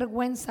te dé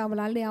vergüenza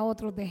hablarle a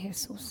otros de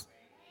Jesús.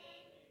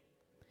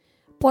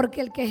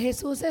 Porque el que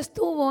Jesús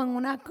estuvo en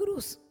una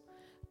cruz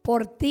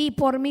por ti y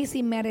por mí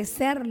sin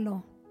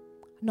merecerlo,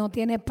 no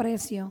tiene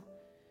precio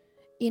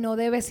y no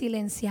debe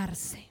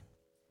silenciarse.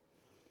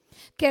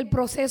 Que el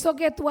proceso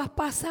que tú has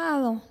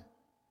pasado,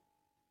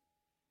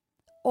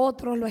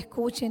 otros lo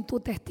escuchen, tu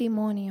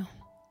testimonio.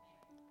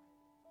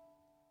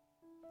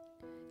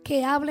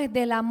 Que hables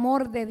del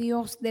amor de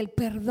Dios, del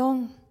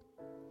perdón.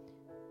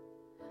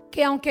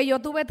 Que aunque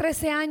yo tuve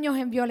 13 años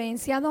en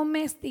violencia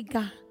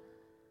doméstica,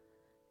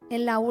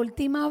 en la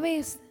última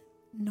vez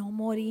no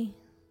morí.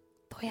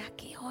 Estoy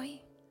aquí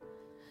hoy.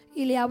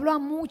 Y le hablo a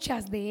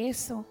muchas de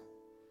eso.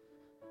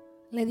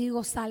 Le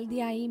digo, sal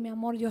de ahí, mi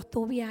amor, yo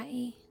estuve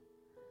ahí.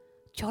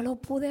 Yo lo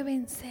pude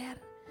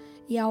vencer.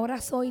 Y ahora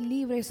soy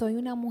libre, soy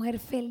una mujer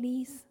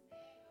feliz.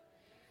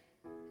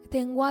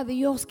 Tengo a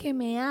Dios que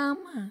me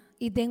ama.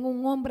 Y tengo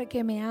un hombre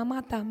que me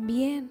ama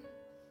también.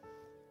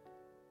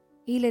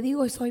 Y le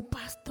digo, soy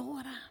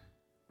pastora.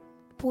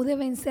 Pude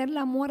vencer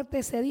la muerte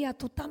ese día.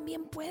 Tú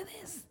también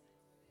puedes.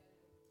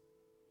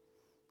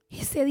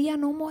 Ese día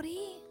no morí.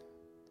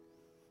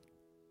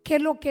 Que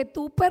lo que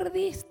tú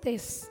perdiste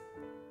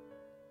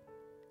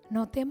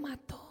no te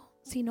mató,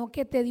 sino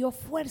que te dio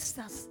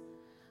fuerzas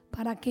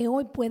para que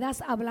hoy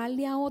puedas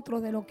hablarle a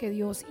otro de lo que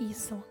Dios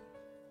hizo.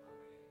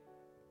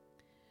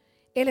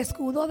 El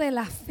escudo de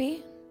la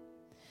fe,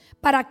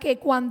 para que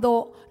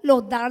cuando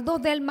los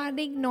dardos del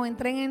maligno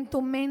entren en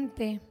tu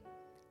mente,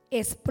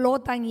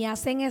 explotan y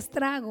hacen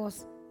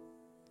estragos,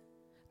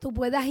 tú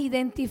puedas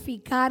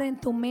identificar en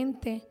tu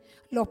mente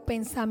los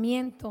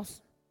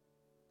pensamientos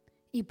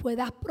y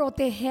puedas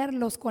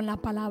protegerlos con la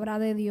palabra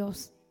de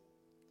Dios.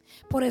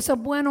 Por eso es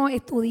bueno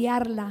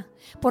estudiarla,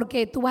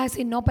 porque tú vas a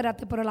decir, no,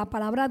 espérate, pero la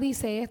palabra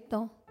dice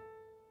esto.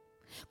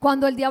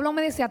 Cuando el diablo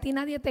me decía, a ti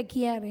nadie te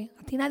quiere,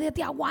 a ti nadie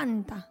te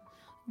aguanta,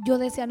 yo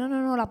decía,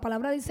 no, la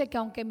palabra dice que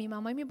aunque mi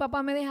mamá y mi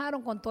papá me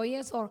dejaron con todo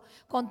eso,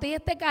 con todo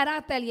este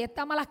carácter y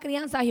estas malas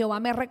crianzas, Jehová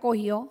me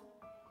recogió.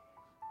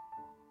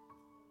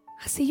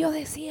 Así yo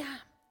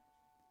decía.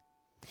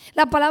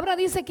 La palabra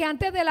dice que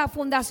antes de la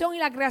fundación y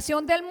la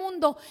creación del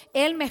mundo,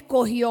 Él me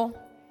escogió.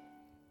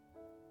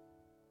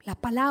 La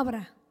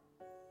palabra,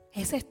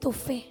 esa es tu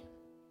fe.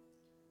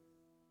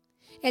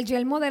 El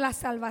yelmo de la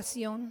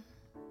salvación.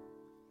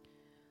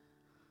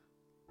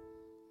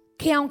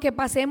 Que aunque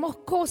pasemos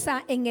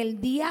cosas en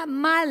el día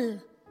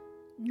mal,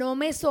 no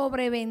me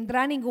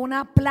sobrevendrá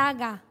ninguna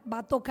plaga, va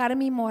a tocar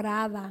mi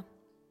morada.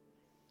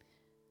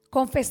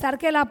 Confesar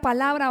que la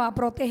palabra va a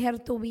proteger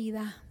tu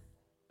vida.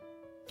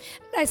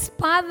 La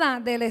espada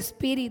del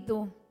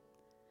Espíritu.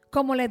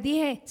 Como les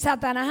dije,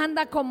 Satanás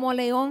anda como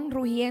león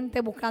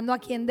rugiente buscando a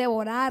quien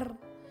devorar.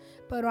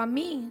 Pero a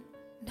mí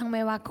no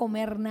me va a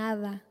comer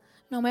nada.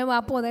 No me va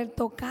a poder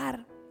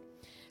tocar.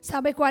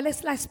 ¿Sabe cuál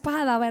es la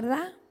espada,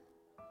 verdad?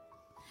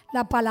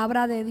 La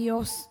palabra de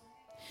Dios.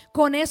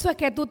 Con eso es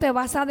que tú te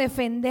vas a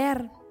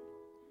defender.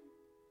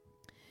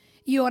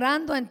 Y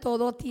orando en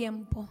todo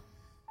tiempo.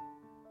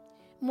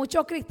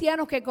 Muchos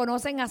cristianos que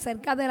conocen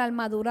acerca de la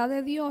armadura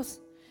de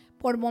Dios,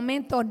 por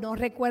momentos no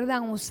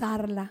recuerdan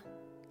usarla.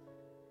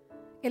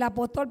 El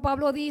apóstol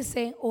Pablo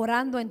dice,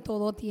 orando en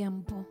todo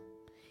tiempo.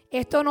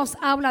 Esto nos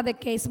habla de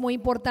que es muy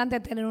importante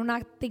tener una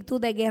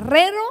actitud de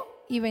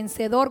guerrero y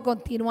vencedor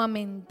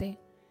continuamente.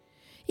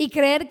 Y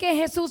creer que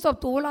Jesús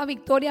obtuvo la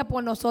victoria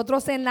por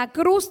nosotros en la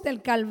cruz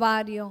del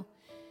Calvario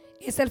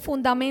es el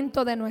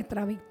fundamento de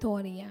nuestra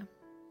victoria.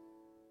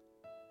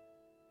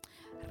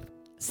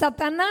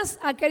 Satanás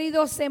ha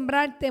querido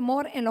sembrar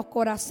temor en los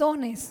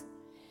corazones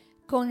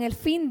con el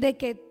fin de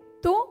que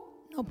tú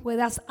no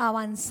puedas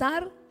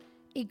avanzar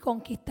y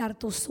conquistar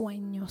tus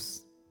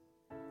sueños.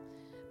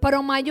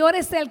 Pero mayor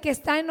es el que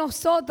está en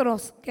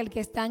nosotros que el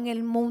que está en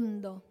el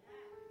mundo.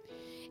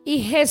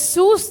 Y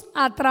Jesús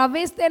a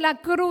través de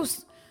la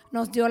cruz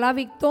nos dio la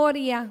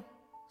victoria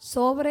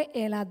sobre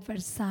el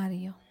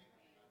adversario.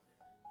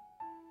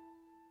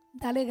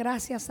 Dale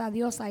gracias a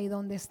Dios ahí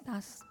donde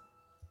estás.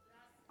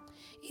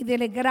 Y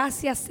dile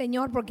gracias,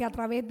 Señor, porque a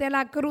través de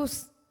la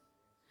cruz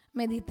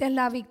me diste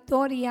la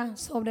victoria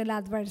sobre el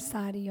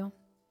adversario.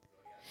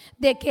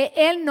 De que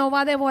Él no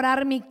va a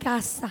devorar mi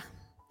casa.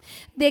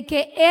 De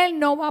que Él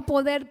no va a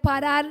poder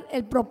parar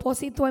el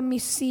propósito en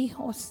mis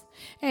hijos,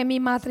 en mi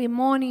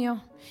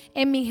matrimonio,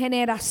 en mi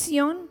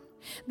generación.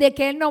 De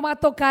que Él no va a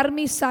tocar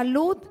mi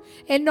salud.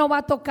 Él no va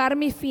a tocar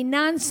mis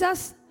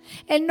finanzas.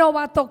 Él no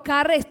va a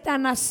tocar esta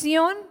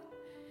nación.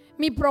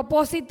 Mi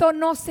propósito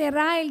no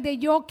será el de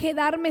yo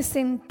quedarme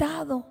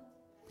sentado.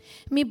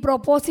 Mi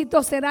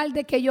propósito será el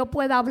de que yo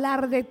pueda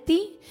hablar de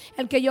ti,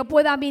 el que yo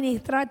pueda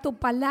ministrar tu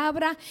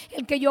palabra,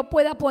 el que yo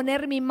pueda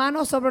poner mi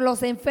mano sobre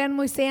los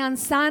enfermos y sean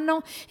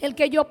sanos, el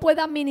que yo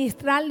pueda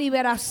ministrar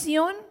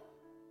liberación,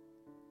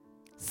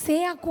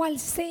 sea cual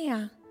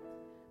sea.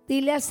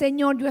 Dile al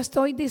Señor, yo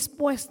estoy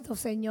dispuesto,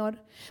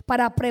 Señor,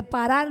 para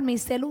prepararme y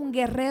ser un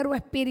guerrero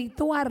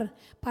espiritual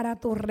para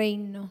tu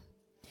reino.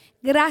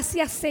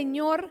 Gracias,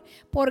 Señor,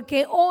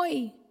 porque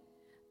hoy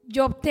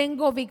yo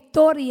obtengo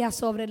victoria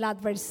sobre el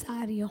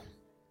adversario.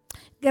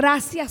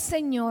 Gracias,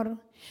 Señor,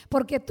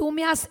 porque tú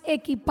me has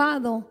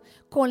equipado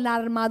con la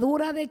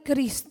armadura de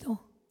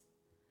Cristo.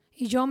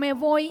 Y yo me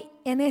voy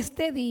en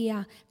este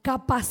día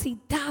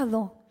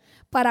capacitado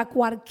para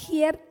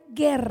cualquier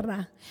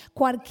guerra,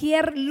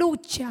 cualquier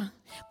lucha,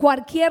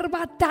 cualquier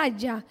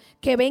batalla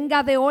que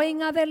venga de hoy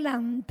en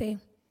adelante.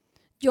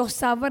 Yo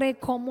sabré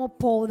cómo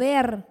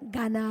poder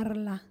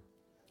ganarla,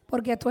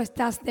 porque tú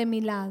estás de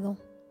mi lado.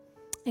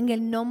 En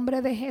el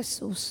nombre de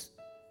Jesús.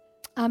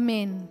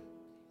 Amén.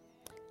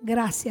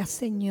 Gracias,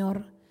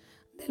 Señor.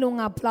 Denle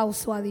un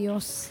aplauso a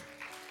Dios.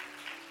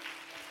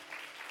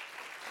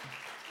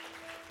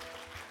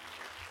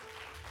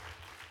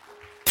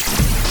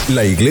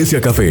 La Iglesia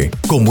Café,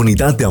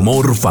 comunidad de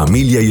amor,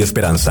 familia y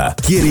esperanza,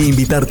 quiere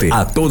invitarte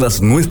a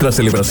todas nuestras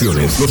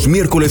celebraciones los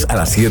miércoles a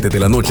las 7 de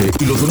la noche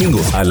y los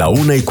domingos a la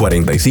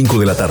 1:45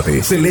 de la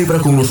tarde. Celebra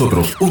con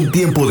nosotros un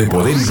tiempo de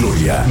poder y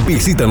gloria.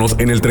 Visítanos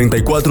en el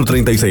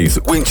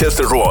 3436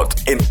 Winchester Road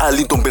en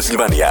Arlington,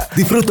 Pensilvania.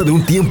 Disfruta de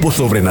un tiempo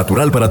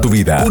sobrenatural para tu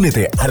vida.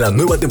 Únete a la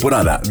nueva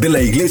temporada de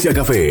la Iglesia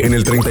Café en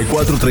el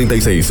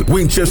 3436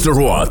 Winchester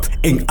Road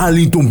en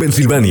Arlington,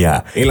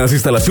 Pensilvania, en las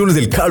instalaciones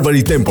del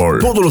Calvary Temple.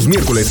 Todos los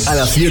miércoles a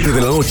las 7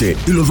 de la noche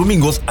y los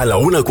domingos a la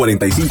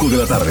 1:45 de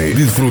la tarde.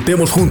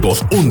 Disfrutemos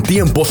juntos un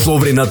tiempo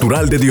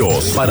sobrenatural de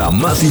Dios. Para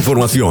más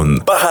información,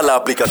 baja la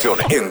aplicación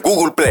en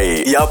Google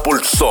Play y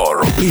Apple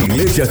Store.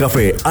 Iglesia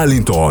Café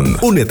Arlington.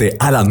 Únete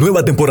a la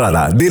nueva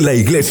temporada de la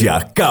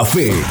Iglesia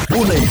Café.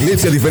 Una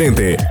iglesia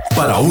diferente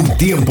para un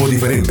tiempo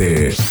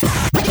diferente.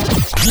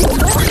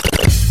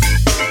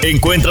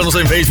 Encuéntranos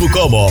en Facebook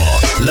como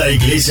La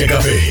Iglesia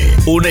Café.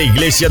 Una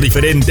iglesia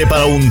diferente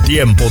para un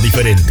tiempo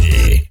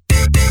diferente.